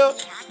Taiwan, you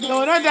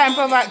no not that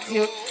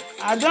poverty.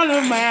 I don't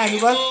lose my hand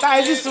because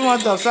 30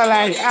 months of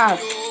salary.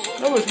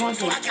 No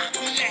responsible.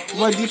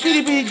 But the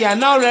PDP, they are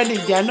not ready.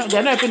 They are not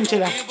helping each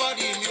other.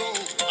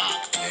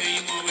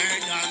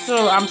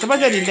 So I'm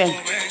supported in them.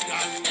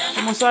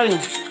 I'm sorry.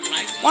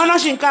 Why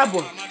not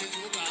Chicago?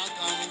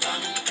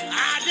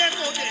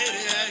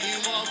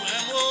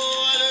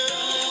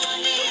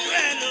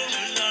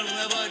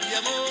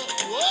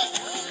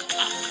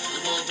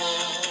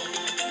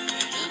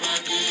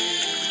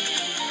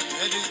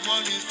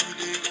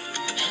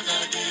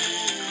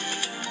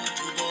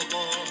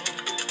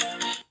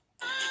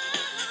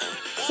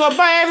 So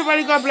bye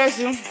everybody, God bless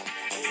you.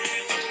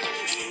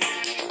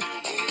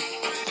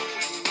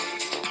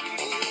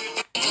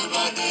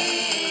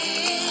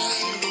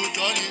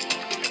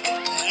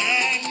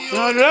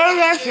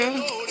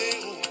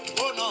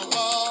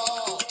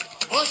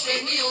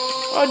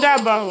 Ó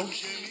dàbọ̀ o.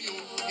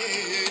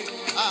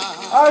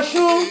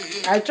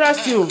 Osun, I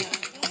trust you.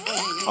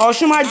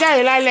 Osun máa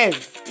jáde lálẹ́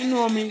nínú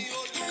omi.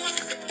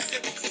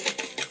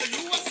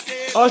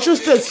 Osun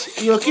state,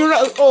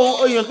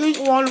 òyòkí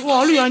wọn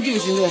olùyàn jù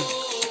sílẹ̀.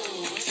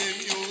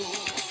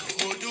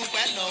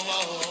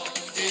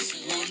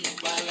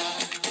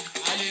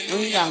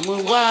 Mo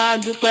wá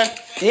dúpẹ́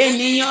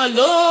ènìyàn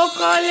ló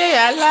kọ́lé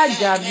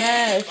alájà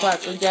mẹ́fà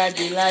tó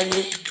jáde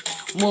láyé.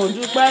 Mo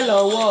dúpẹ́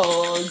lọ́wọ́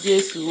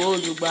Jésù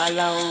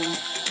olùgbàlà ọ̀run.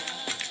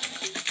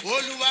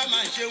 Olúwa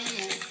máa ṣe ń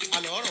wo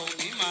àlọ́rọ̀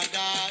mi máa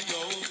dá yọ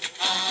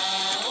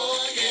ó.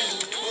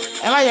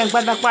 Ẹ má yẹ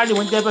gbádá parí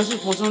mo jẹ́ bẹ́sí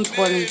fún tó ń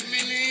kọ́ ni.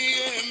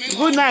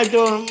 Good night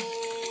o.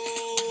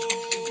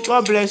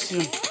 God bless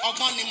you.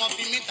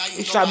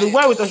 It shall be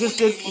well with Osun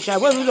State. It shall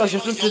be well with Osun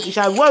State. It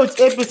shall be well with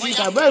APC. It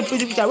shall be well with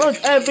PDP. It shall be well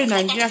with every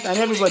Nigerian and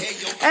everybody.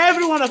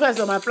 Every one of us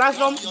on my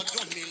platform,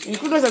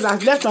 including those that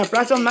have left my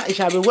platform now, it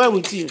shall be well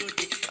with you.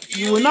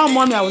 You will not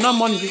mourn me. I will not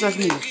mourn in Jesus'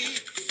 name.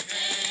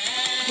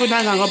 Good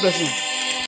night and God bless you.